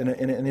us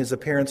in his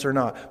appearance or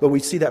not. But we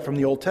see that from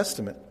the Old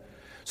Testament.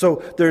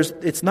 So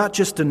it's not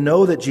just to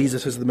know that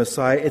Jesus is the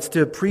Messiah, it's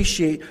to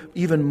appreciate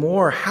even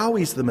more how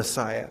he's the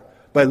Messiah.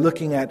 by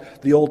looking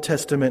at the Old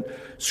Testament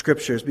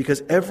scriptures,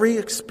 because every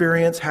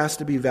experience has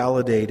to be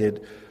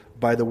validated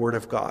by the Word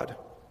of God.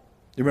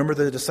 You remember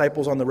the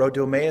disciples on the road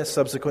to Emmaus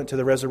subsequent to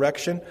the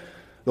resurrection?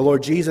 The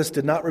Lord Jesus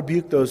did not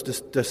rebuke those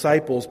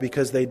disciples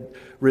because they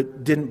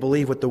didn't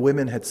believe what the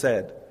women had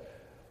said.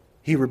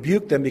 He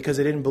rebuked them because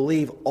they didn't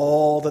believe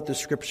all that the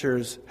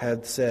scriptures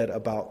had said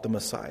about the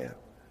Messiah.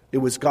 It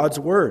was God's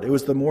word. It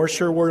was the more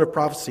sure word of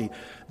prophecy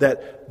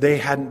that they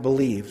hadn't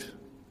believed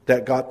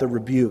that got the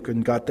rebuke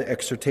and got the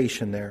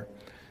exhortation there.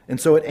 And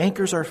so it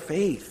anchors our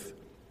faith.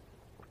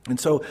 And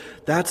so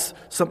that's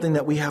something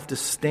that we have to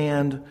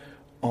stand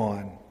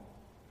on.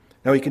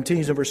 Now he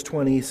continues in verse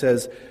 20, he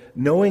says,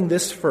 knowing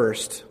this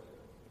first,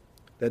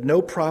 that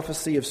no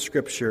prophecy of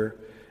Scripture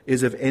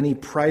is of any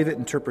private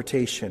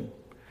interpretation.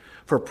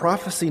 For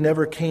prophecy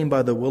never came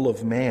by the will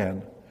of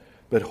man,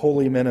 but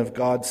holy men of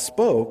God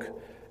spoke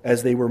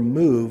as they were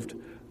moved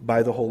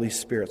by the Holy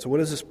Spirit. So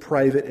what is this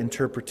private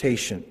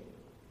interpretation?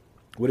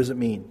 What does it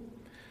mean?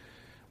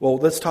 Well,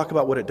 let's talk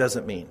about what it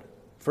doesn't mean.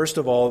 First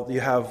of all, you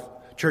have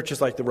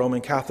churches like the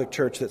Roman Catholic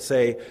Church that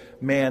say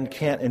man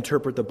can't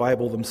interpret the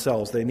Bible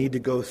themselves. They need to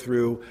go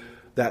through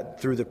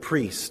the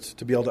priest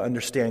to be able to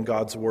understand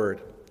God's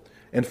word.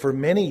 And for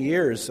many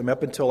years,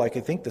 up until I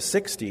think the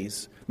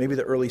 60s, maybe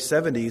the early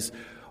 70s,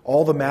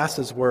 all the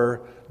masses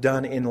were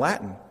done in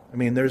Latin. I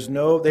mean, they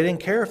didn't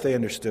care if they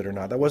understood or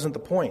not. That wasn't the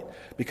point,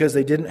 because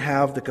they didn't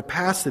have the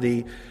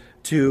capacity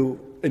to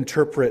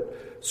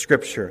interpret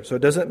Scripture. So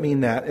it doesn't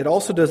mean that. It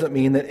also doesn't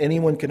mean that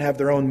anyone can have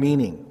their own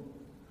meaning.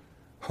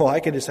 Well, I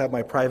can just have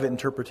my private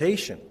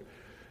interpretation.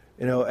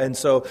 And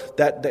so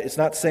that it's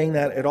not saying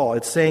that at all.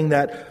 It's saying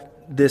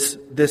that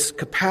this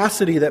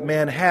capacity that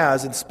man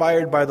has,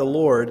 inspired by the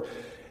Lord,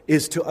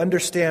 is to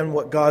understand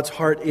what God's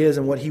heart is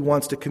and what He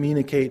wants to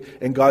communicate.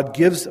 And God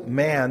gives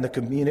man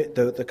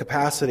the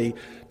capacity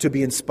to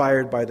be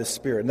inspired by the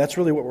Spirit. And that's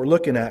really what we're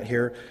looking at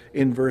here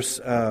in verse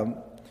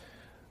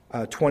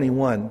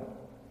 21,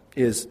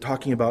 is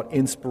talking about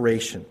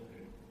inspiration.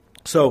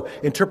 So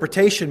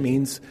interpretation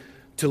means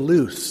to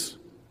loose,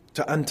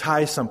 to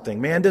untie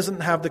something. Man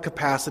doesn't have the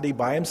capacity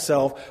by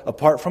himself,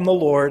 apart from the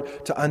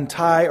Lord, to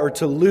untie or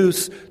to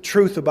loose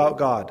truth about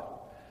God.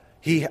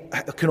 He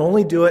can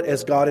only do it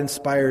as God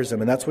inspires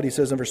him. And that's what he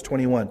says in verse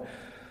 21.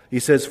 He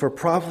says, for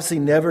prophecy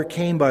never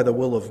came by the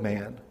will of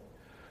man,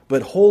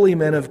 but holy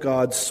men of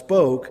God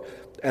spoke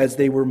as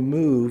they were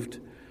moved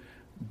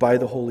by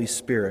the Holy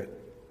Spirit.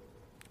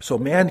 So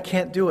man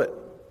can't do it.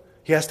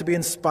 He has to be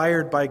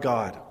inspired by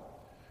God.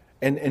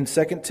 And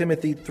 2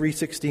 Timothy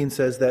 3:16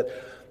 says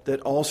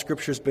that all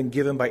Scripture has been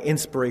given by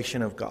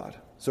inspiration of God.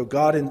 So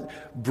God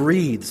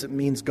breathes. It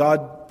means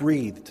God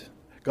breathed.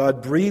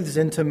 God breathes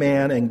into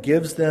man and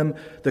gives them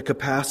the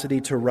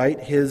capacity to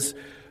write His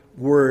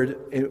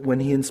word when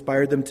He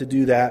inspired them to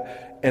do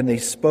that. And they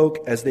spoke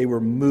as they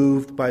were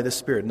moved by the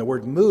Spirit. And the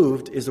word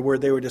moved is the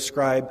word they would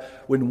describe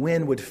when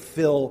wind would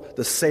fill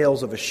the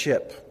sails of a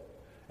ship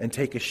and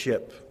take a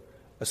ship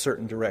a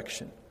certain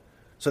direction.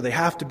 So they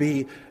have to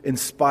be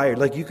inspired.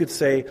 Like you could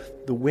say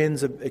the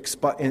winds have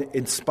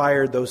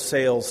inspired those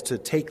sails to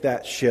take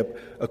that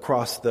ship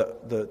across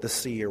the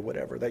sea or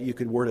whatever, that you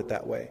could word it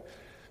that way.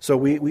 So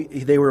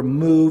they were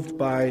moved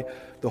by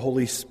the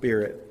Holy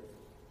Spirit.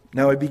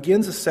 Now it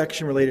begins a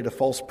section related to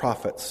false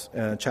prophets.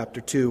 Chapter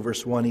 2,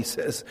 verse 1, he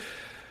says,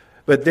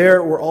 but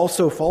there were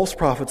also false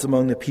prophets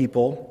among the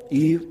people,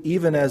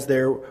 even as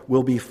there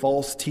will be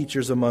false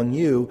teachers among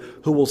you,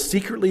 who will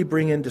secretly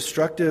bring in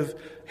destructive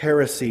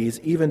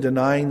heresies, even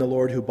denying the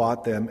Lord who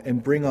bought them,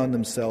 and bring on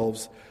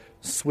themselves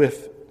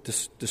swift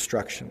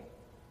destruction.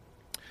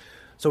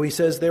 So he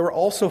says there were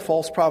also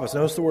false prophets.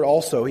 Notice the word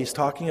also. He's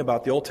talking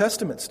about the Old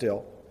Testament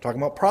still, talking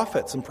about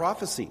prophets and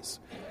prophecies.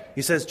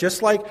 He says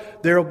just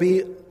like there will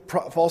be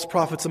false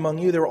prophets among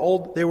you,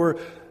 they were.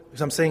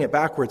 I'm saying it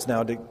backwards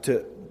now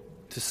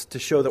to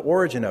show the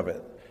origin of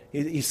it.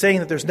 He's saying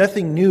that there's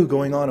nothing new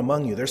going on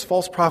among you. There's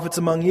false prophets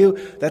among you.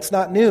 That's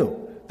not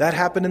new. That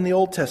happened in the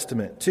Old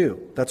Testament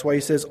too. That's why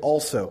he says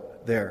also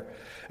there.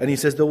 And he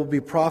says there will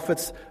be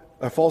prophets,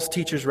 or false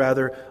teachers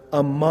rather,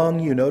 among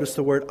you. Notice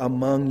the word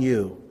among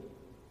you.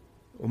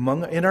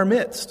 In our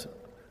midst.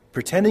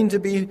 Pretending to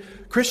be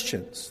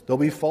Christians. There'll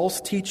be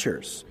false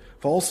teachers,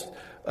 false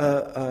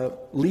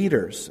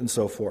leaders and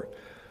so forth,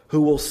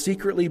 who will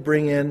secretly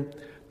bring in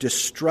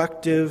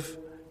destructive,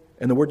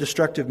 and the word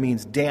destructive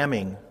means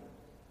damning.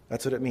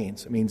 That's what it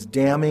means. It means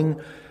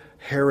damning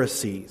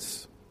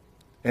heresies.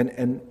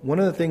 And one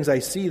of the things I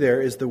see there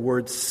is the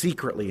word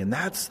secretly. And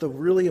that's the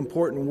really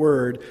important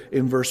word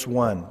in verse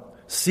 1.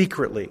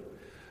 Secretly.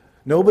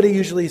 Nobody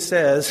usually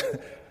says,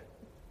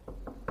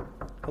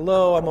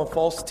 hello, I'm a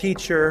false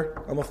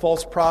teacher. I'm a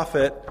false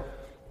prophet.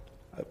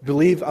 I'm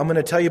going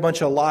to tell you a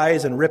bunch of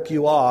lies and rip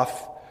you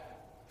off.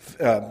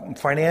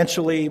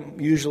 Financially,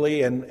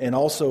 usually, and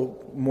also,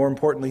 more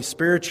importantly,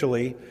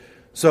 spiritually.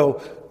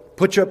 So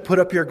put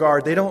up your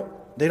guard. They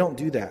don't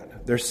do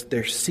that.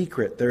 They're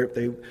secret.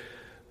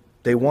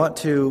 They want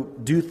to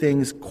do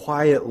things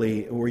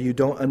quietly where you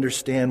don't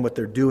understand what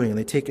they're doing, and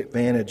they take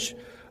advantage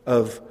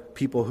of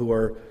people who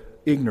are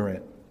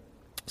ignorant.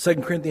 2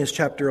 Corinthians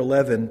chapter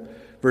 11,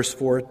 verse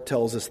 4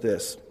 tells us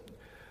this.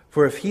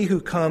 For if he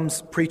who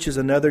comes preaches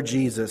another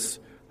Jesus,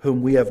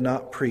 whom we have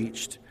not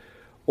preached,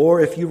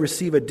 or if you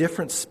receive a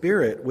different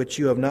spirit which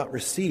you have not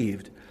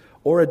received,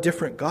 or a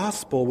different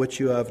gospel which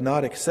you have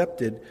not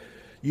accepted,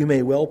 you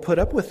may well put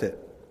up with it.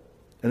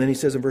 And then he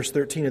says in verse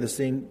 13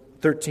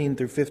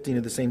 through 15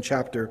 of the same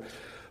chapter,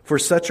 for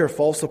such are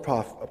false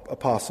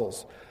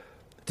apostles,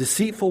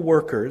 deceitful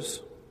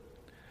workers,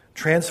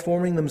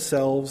 transforming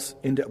themselves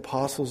into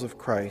apostles of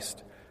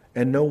Christ.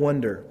 And no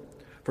wonder,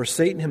 for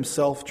Satan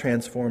himself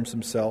transforms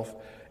himself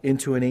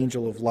into an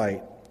angel of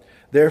light.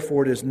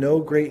 Therefore it is no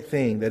great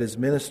thing that his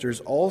ministers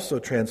also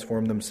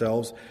transform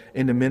themselves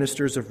into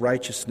ministers of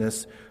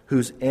righteousness,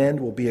 whose end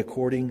will be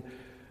according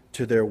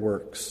to their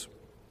works.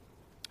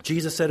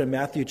 Jesus said in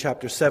Matthew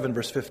chapter 7,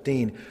 verse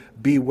 15,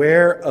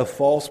 beware of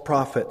false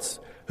prophets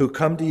who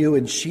come to you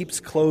in sheep's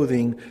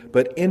clothing,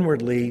 but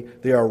inwardly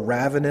they are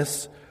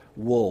ravenous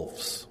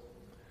wolves.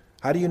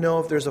 How do you know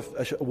if there's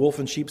a wolf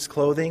in sheep's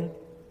clothing?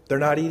 They're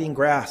not eating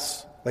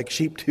grass like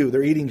sheep do.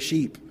 They're eating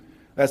sheep.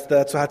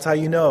 That's how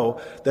you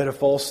know that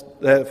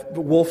a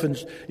wolf.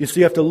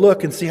 You have to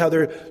look and see how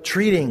they're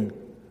treating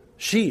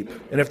sheep.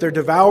 And if they're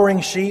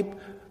devouring sheep,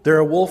 they're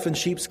a wolf in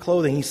sheep's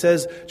clothing.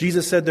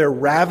 Jesus said they're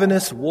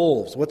ravenous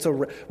wolves.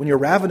 When you're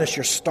ravenous,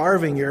 you're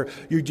starving.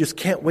 You just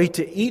can't wait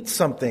to eat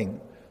something.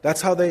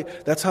 That's how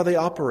they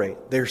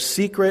operate. They're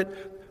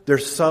secret. They're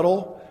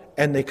subtle,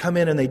 and they come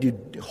in and they do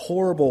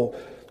horrible,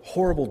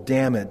 horrible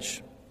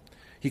damage.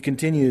 He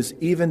continues,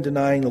 even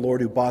denying the Lord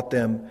who bought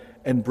them,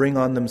 and bring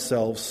on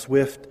themselves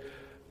swift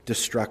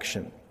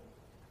destruction.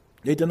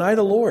 They deny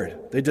the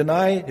Lord. They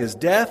deny his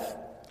death.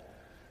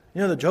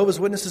 The Jehovah's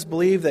Witnesses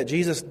believe that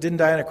Jesus didn't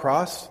die on a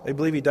cross. They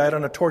believe he died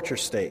on a torture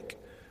stake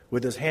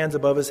with his hands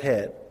above his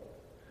head.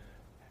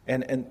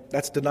 And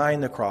that's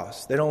denying the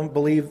cross. They don't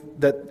believe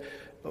that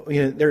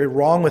they're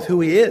wrong with who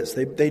he is.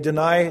 They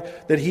deny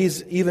that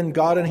he's even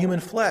God in human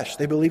flesh.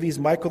 They believe he's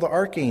Michael the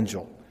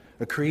Archangel,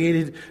 a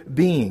created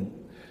being.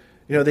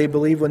 They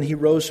believe when he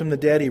rose from the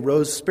dead, he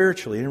rose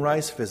spiritually and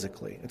rise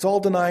physically. It's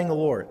all denying the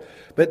Lord.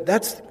 But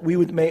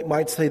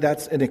might say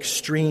that's an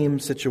extreme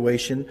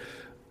situation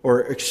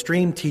or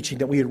extreme teaching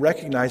that we would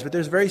recognize. But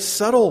there's very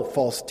subtle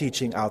false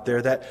teaching out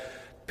there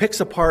that picks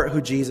apart who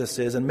Jesus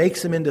is and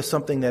makes him into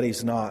something that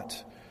he's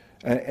not.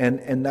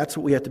 And that's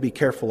what we have to be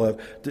careful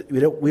of. We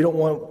don't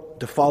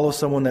want to follow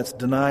someone that's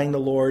denying the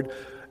Lord.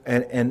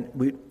 And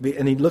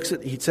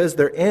he says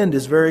their end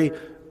is very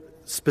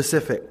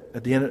specific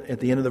at the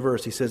end of the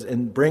verse. He says,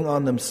 and bring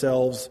on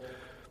themselves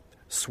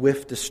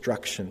swift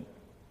destruction.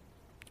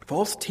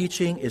 False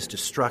teaching is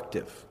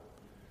destructive.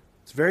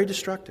 It's very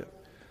destructive.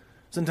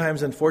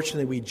 Sometimes,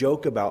 unfortunately, we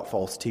joke about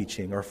false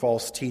teaching or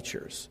false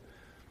teachers.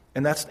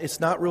 And it's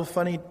not real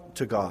funny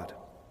to God,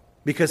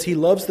 because he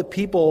loves the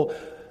people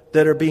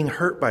that are being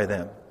hurt by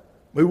them.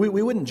 We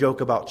wouldn't joke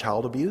about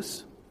child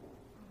abuse.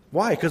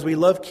 Why? Because we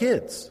love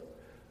kids.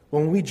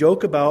 When we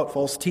joke about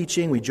false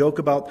teaching, we joke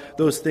about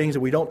those things,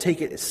 and we don't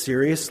take it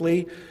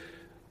seriously,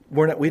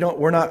 we're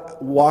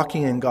not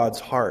walking in God's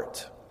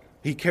heart.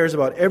 He cares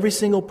about every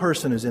single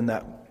person who's in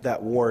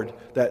that ward,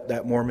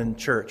 that Mormon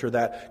church, or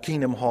that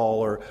Kingdom Hall,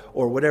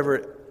 or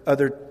whatever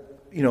other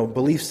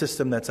belief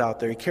system that's out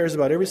there. He cares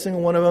about every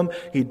single one of them.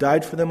 He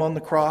died for them on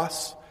the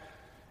cross.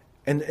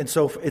 And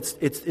so it's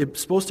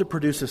supposed to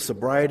produce a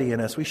sobriety in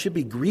us. We should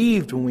be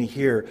grieved when we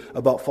hear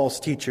about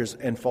false teachers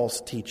and false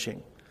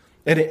teaching.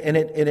 And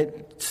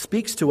it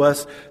speaks to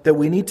us that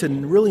we need to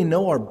really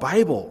know our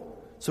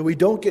Bible so we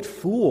don't get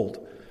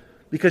fooled.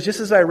 Because just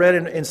as I read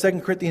in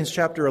 2 Corinthians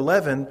chapter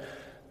 11,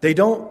 they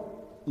don't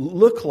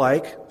look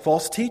like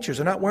false teachers.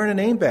 They're not wearing a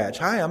name badge.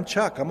 Hi, I'm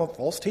Chuck. I'm a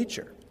false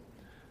teacher.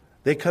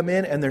 They come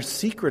in and they're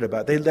secret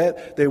about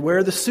it. They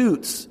wear the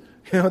suits.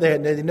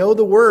 They know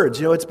the words.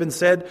 It's been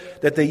said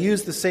that they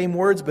use the same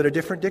words but a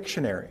different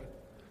dictionary,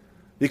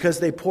 because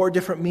they pour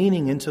different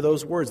meaning into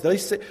those words.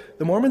 The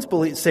Mormons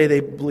say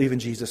they believe in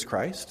Jesus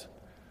Christ.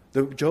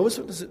 The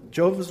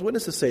Jehovah's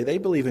Witnesses say they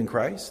believe in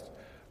Christ.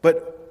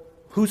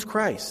 But who's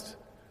Christ?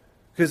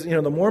 Because,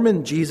 the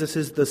Mormon Jesus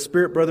is the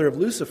spirit brother of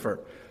Lucifer,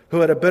 who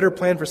had a better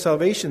plan for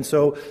salvation.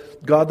 So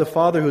God the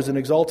Father, who's an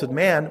exalted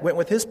man, went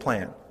with his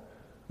plan.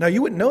 Now,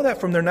 you wouldn't know that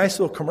from their nice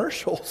little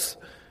commercials.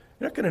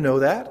 You're not going to know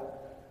that.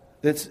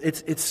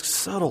 It's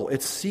subtle.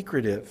 It's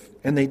secretive.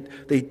 And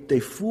they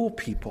fool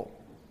people.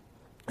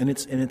 And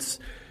it's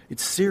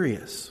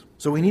serious.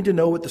 So we need to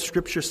know what the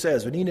Scripture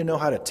says. We need to know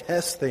how to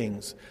test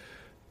things.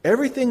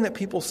 Everything that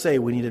people say,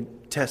 we need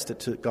to test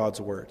it to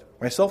God's Word,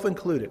 myself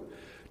included.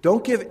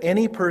 Don't give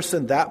any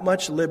person that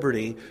much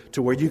liberty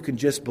to where you can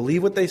just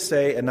believe what they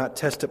say and not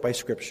test it by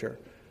Scripture.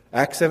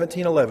 Acts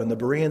 17:11, the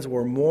Bereans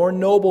were more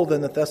noble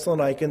than the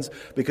Thessalonians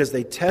because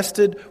they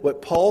tested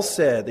what Paul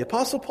said, the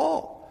Apostle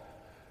Paul.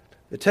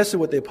 They tested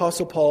what the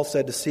Apostle Paul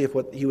said to see if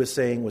what he was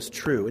saying was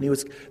true.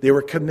 And they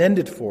were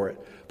commended for it.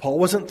 Paul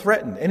wasn't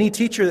threatened. Any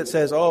teacher that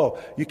says, oh,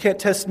 you can't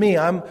test me,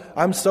 I'm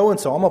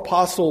so-and-so, I'm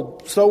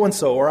apostle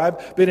so-and-so, or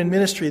I've been in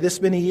ministry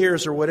this many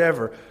years or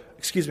whatever,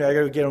 excuse me, I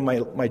got to get on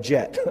my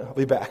jet. I'll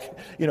be back.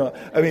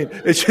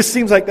 It just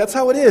seems like that's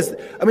how it is.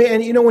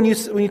 And when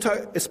you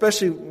talk,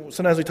 especially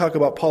sometimes we talk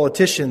about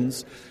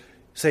politicians,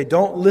 say,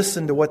 don't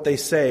listen to what they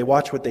say,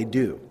 watch what they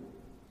do.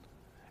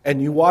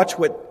 And you watch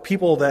what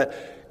people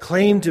that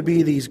claim to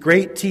be these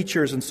great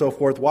teachers and so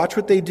forth, watch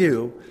what they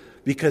do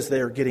because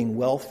they are getting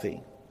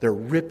wealthy. They're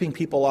ripping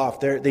people off.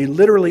 They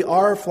literally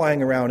are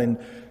flying around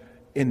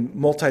in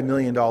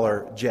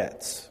multi-million-dollar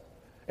jets.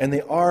 And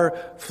they are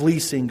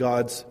fleecing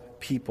God's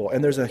people.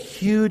 And there's a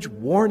huge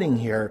warning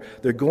here.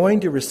 They're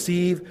going to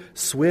receive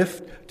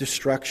swift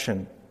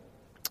destruction.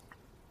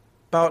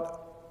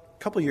 About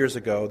a couple years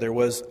ago, there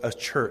was a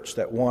church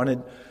that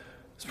wanted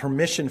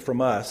permission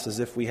from us, as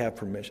if we have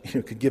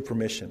permission, could give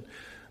permission.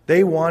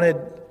 They wanted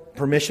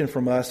permission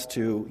from us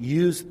to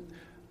use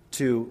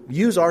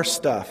our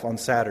stuff on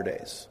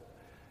Saturdays,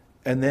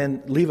 and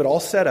then leave it all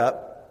set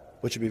up,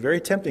 which would be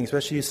very tempting,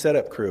 especially you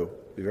setup crew.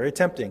 It would be very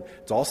tempting.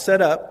 It's all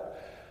set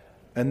up,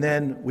 and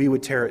then we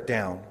would tear it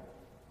down.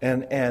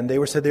 And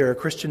they said they were a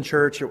Christian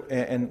church,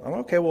 and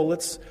okay, well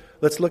let's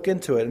look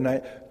into it. And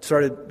I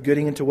started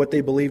getting into what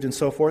they believed and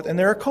so forth, and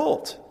they're a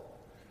cult.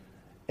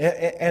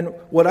 And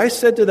what I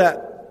said to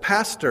that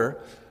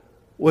pastor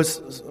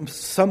was,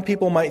 some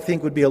people might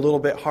think would be a little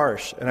bit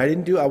harsh, and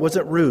I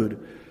wasn't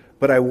rude,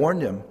 but I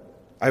warned him.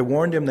 I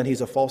warned him that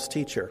he's a false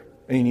teacher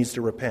and he needs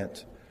to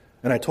repent.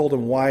 And I told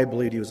him why I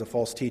believed he was a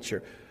false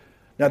teacher.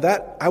 Now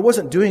that I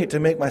wasn't doing it to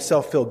make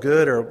myself feel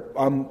good, or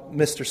I'm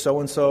Mr.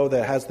 So-and-so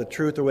that has the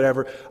truth or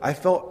whatever. I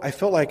felt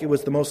like it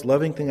was the most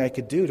loving thing I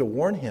could do to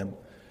warn him.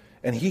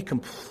 And he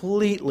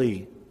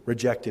completely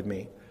rejected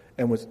me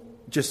and was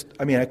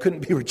I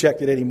couldn't be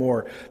rejected any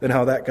more than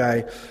how that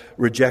guy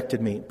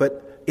rejected me.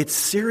 But it's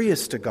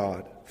serious to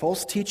God.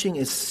 False teaching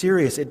is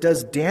serious. It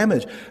does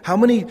damage. How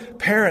many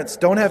parents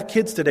don't have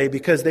kids today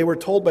because they were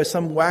told by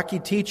some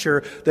wacky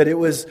teacher that it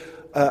was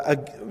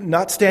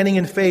not standing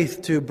in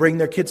faith to bring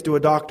their kids to a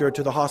doctor or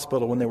to the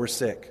hospital when they were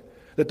sick?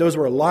 That those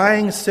were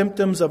lying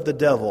symptoms of the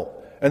devil,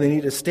 and they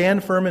need to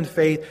stand firm in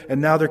faith,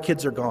 and now their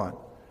kids are gone.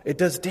 It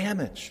does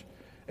damage.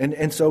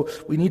 And so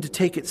we need to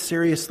take it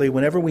seriously.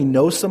 Whenever we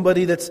know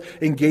somebody that's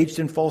engaged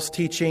in false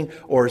teaching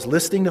or is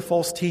listening to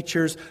false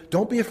teachers,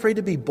 don't be afraid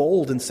to be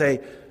bold and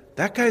say,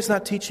 that guy's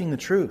not teaching the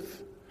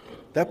truth.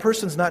 That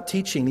person's not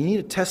teaching. You need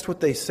to test what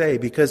they say,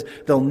 because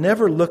they'll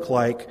never look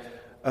like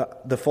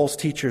the false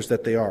teachers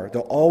that they are.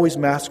 They'll always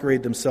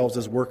masquerade themselves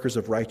as workers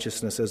of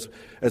righteousness,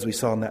 as we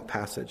saw in that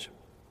passage.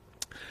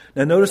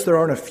 Now notice there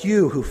aren't a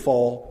few who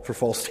fall for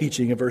false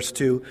teaching. In verse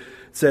 2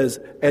 it says,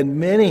 and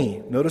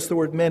many, notice the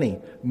word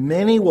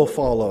many will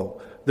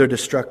follow their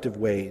destructive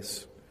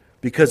ways,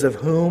 because of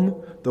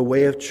whom the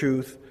way of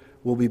truth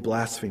will be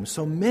blasphemed.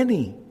 So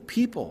many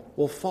people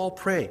will fall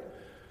prey.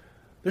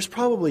 There's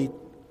probably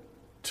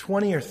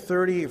 20 or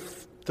 30,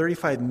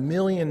 35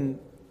 million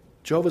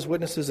Jehovah's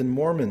Witnesses and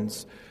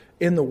Mormons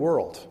in the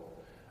world.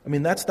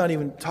 That's not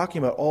even talking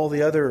about all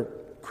the other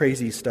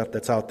crazy stuff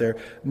that's out there.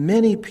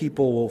 Many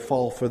people will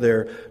fall for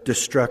their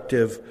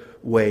destructive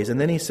ways. And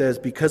then he says,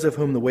 because of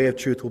whom the way of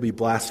truth will be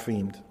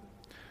blasphemed.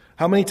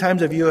 How many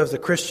times have you as a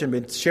Christian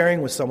been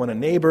sharing with someone, a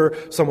neighbor,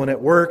 someone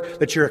at work,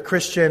 that you're a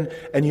Christian,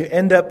 and you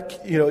end up,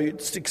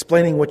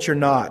 explaining what you're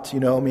not?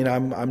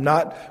 I'm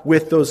not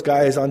with those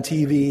guys on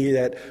TV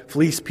that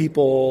fleece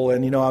people,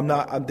 and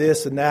I'm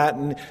this and that,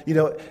 and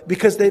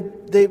because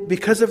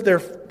because of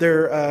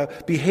their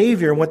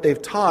behavior and what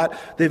they've taught,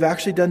 they've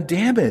actually done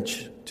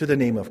damage to the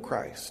name of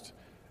Christ.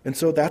 And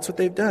so that's what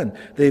they've done.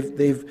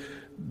 They've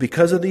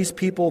because of these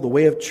people, the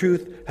way of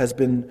truth has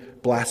been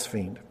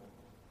blasphemed.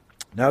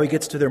 Now he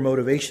gets to their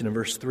motivation in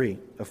verse 3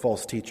 of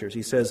false teachers.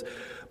 He says,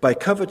 by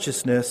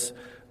covetousness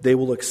they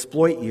will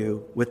exploit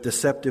you with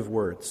deceptive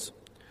words.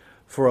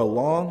 For a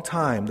long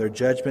time their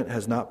judgment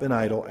has not been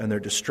idle, and their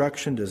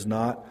destruction does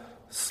not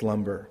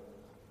slumber.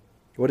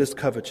 What is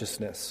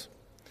covetousness?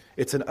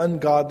 It's an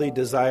ungodly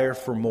desire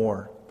for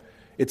more.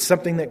 It's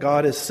something that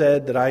God has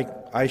said that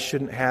I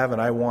shouldn't have,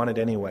 and I want it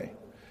anyway.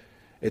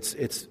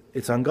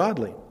 It's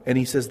ungodly. And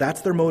he says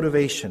that's their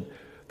motivation.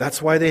 That's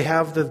why they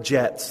have the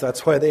jets.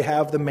 That's why they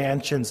have the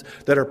mansions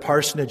that are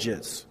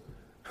parsonages.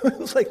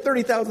 It's like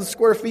 30,000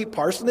 square feet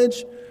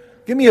parsonage.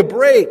 Give me a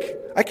break.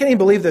 I can't even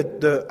believe that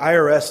the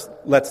IRS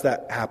lets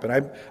that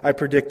happen. I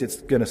predict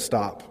it's going to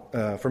stop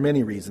for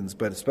many reasons,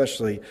 but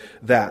especially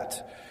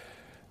that.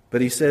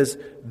 But he says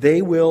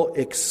they will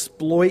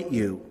exploit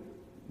you.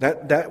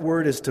 That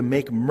word is to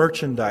make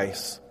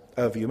merchandise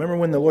of you. Remember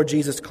when the Lord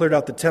Jesus cleared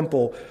out the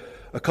temple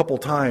a couple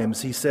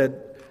times, he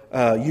said,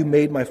 you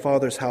made my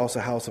Father's house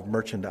a house of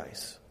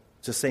merchandise.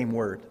 It's the same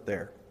word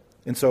there.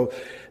 And so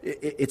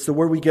it's the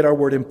word we get our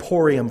word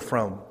emporium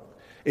from.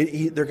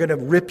 They're going to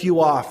rip you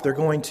off. They're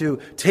going to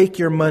take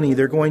your money.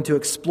 They're going to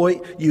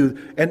exploit you.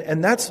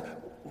 And that's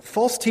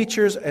false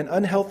teachers and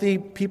unhealthy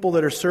people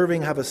that are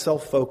serving have a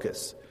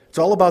self-focus. It's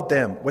all about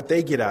them, what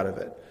they get out of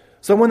it.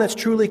 Someone that's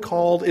truly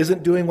called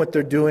isn't doing what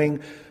they're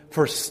doing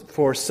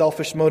for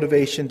selfish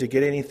motivation to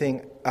get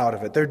anything out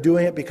of it. They're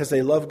doing it because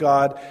they love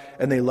God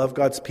and they love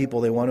God's people.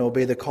 They want to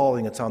obey the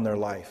calling that's on their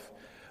life.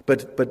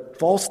 But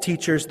false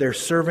teachers, they're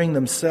serving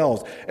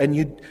themselves.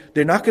 And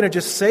they're not going to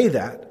just say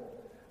that.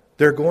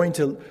 They're going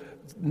to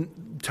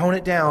tone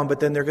it down, but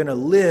then they're going to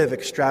live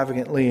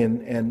extravagantly.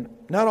 And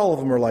not all of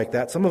them are like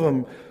that. Some of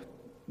them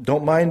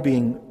don't mind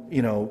being,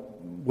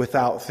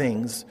 without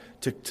things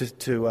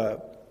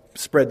to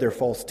spread their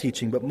false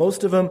teaching. But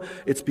most of them,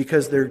 it's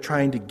because they're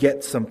trying to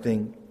get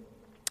something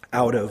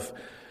out of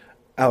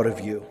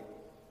you.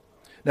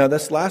 Now,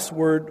 this last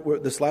part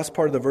of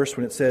the verse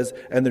when it says,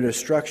 and their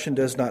destruction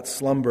does not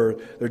slumber,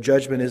 their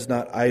judgment is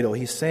not idle.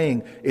 He's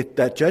saying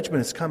that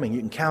judgment is coming. You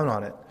can count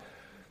on it.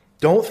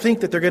 Don't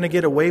think that they're going to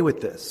get away with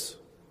this.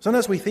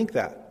 Sometimes we think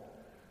that.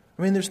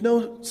 I mean, there's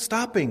no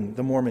stopping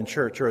the Mormon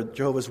Church or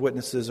Jehovah's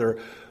Witnesses or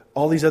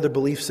all these other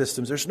belief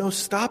systems. There's no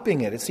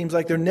stopping it. It seems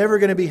like they're never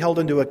going to be held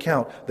into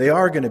account. They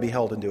are going to be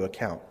held into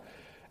account.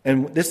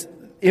 And this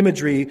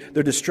imagery,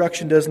 their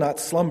destruction does not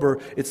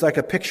slumber. It's like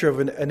a picture of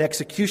an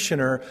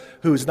executioner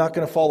who's not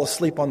going to fall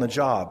asleep on the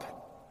job.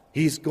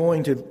 He's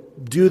going to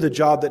do the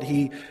job that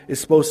he is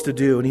supposed to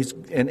do, and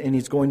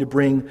he's going to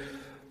bring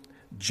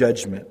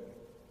judgment.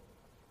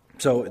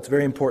 So it's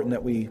very important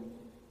that we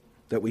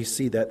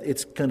see that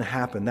it's going to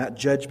happen. That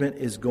judgment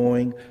is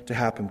going to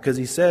happen. Because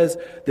he says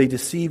they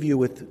deceive you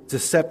with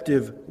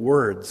deceptive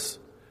words.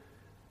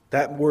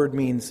 That word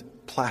means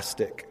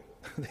plastic.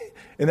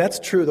 And that's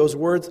true. Those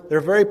words, they're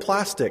very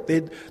plastic.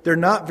 They're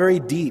not very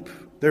deep.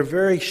 They're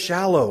very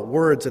shallow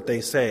words that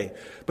they say.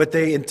 But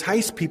they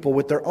entice people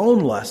with their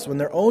own lusts, with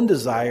their own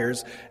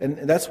desires. And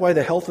that's why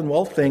the health and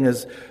wealth thing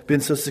has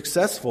been so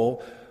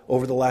successful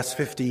over the last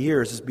 50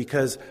 years, is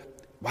because,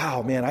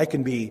 wow, man, I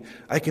can be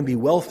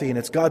wealthy, and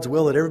it's God's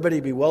will that everybody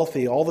be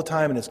wealthy all the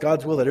time, and it's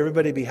God's will that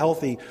everybody be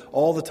healthy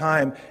all the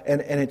time,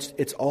 and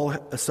it's all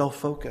a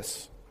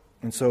self-focus.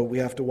 And so we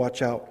have to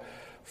watch out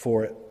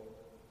for it.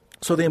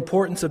 So the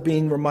importance of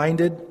being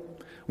reminded,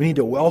 we need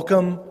to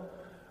welcome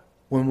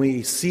when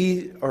we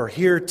see or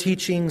hear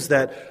teachings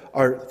that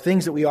are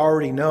things that we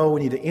already know. We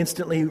need to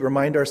instantly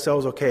remind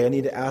ourselves, okay, I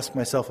need to ask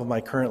myself, am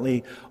I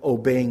currently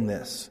obeying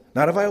this?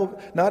 Not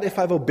if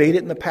I've obeyed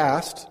it in the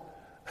past.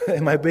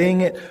 Am I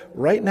obeying it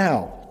right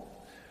now?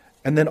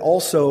 And then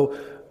also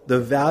the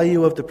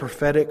value of the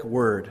prophetic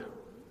word,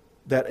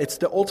 that it's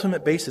the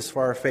ultimate basis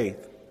for our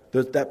faith.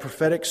 That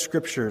prophetic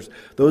scriptures,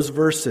 those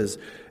verses,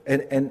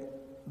 and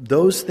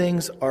those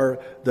things are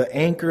the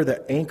anchor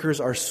that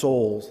anchors our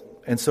souls.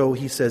 And so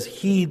he says,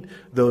 heed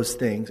those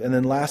things. And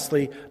then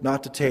lastly,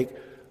 not to take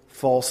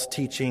false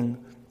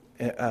teaching,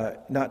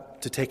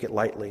 not to take it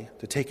lightly,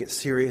 to take it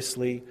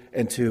seriously,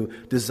 and to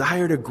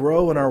desire to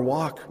grow in our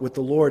walk with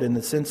the Lord in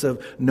the sense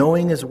of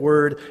knowing His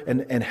Word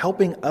and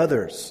helping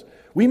others.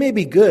 We may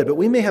be good, but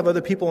we may have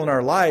other people in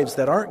our lives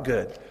that aren't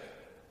good,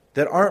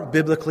 that aren't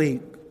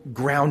biblically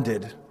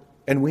grounded,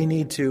 and we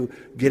need to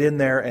get in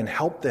there and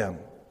help them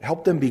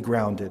be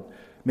grounded.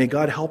 May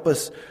God help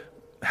us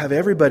have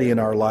everybody in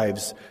our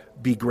lives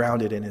be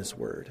grounded in His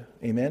Word.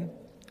 Amen?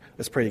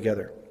 Let's pray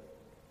together.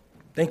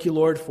 Thank you,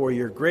 Lord, for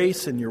your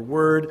grace and your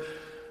word.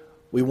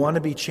 We want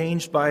to be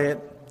changed by it.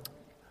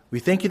 We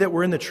thank you that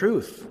we're in the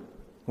truth.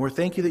 We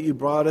thank you that you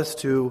brought us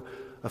to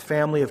a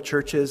family of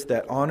churches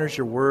that honors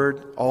your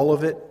word, all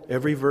of it,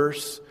 every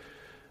verse.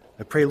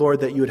 I pray, Lord,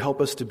 that you would help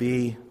us to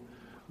be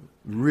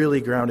really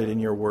grounded in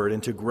your word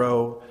and to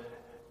grow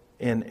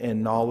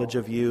in knowledge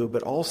of you,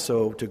 but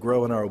also to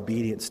grow in our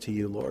obedience to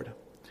you, Lord.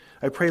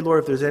 I pray, Lord,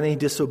 if there's any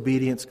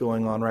disobedience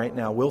going on right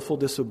now, willful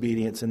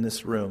disobedience in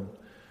this room,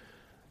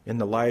 in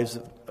the lives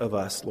of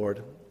us,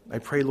 Lord, I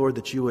pray, Lord,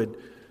 that you would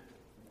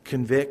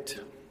convict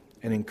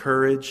and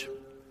encourage,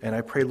 and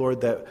I pray,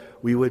 Lord, that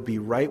we would be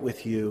right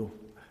with you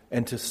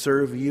and to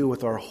serve you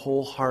with our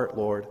whole heart,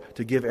 Lord,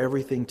 to give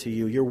everything to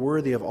you. You're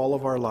worthy of all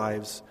of our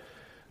lives.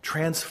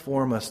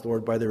 Transform us,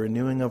 Lord, by the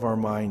renewing of our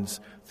minds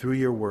through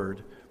your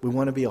word. We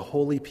want to be a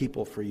holy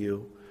people for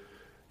you.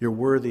 You're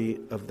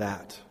worthy of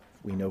that,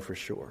 we know for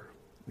sure.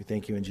 We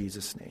thank you in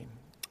Jesus' name.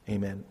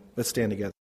 Amen. Let's stand together.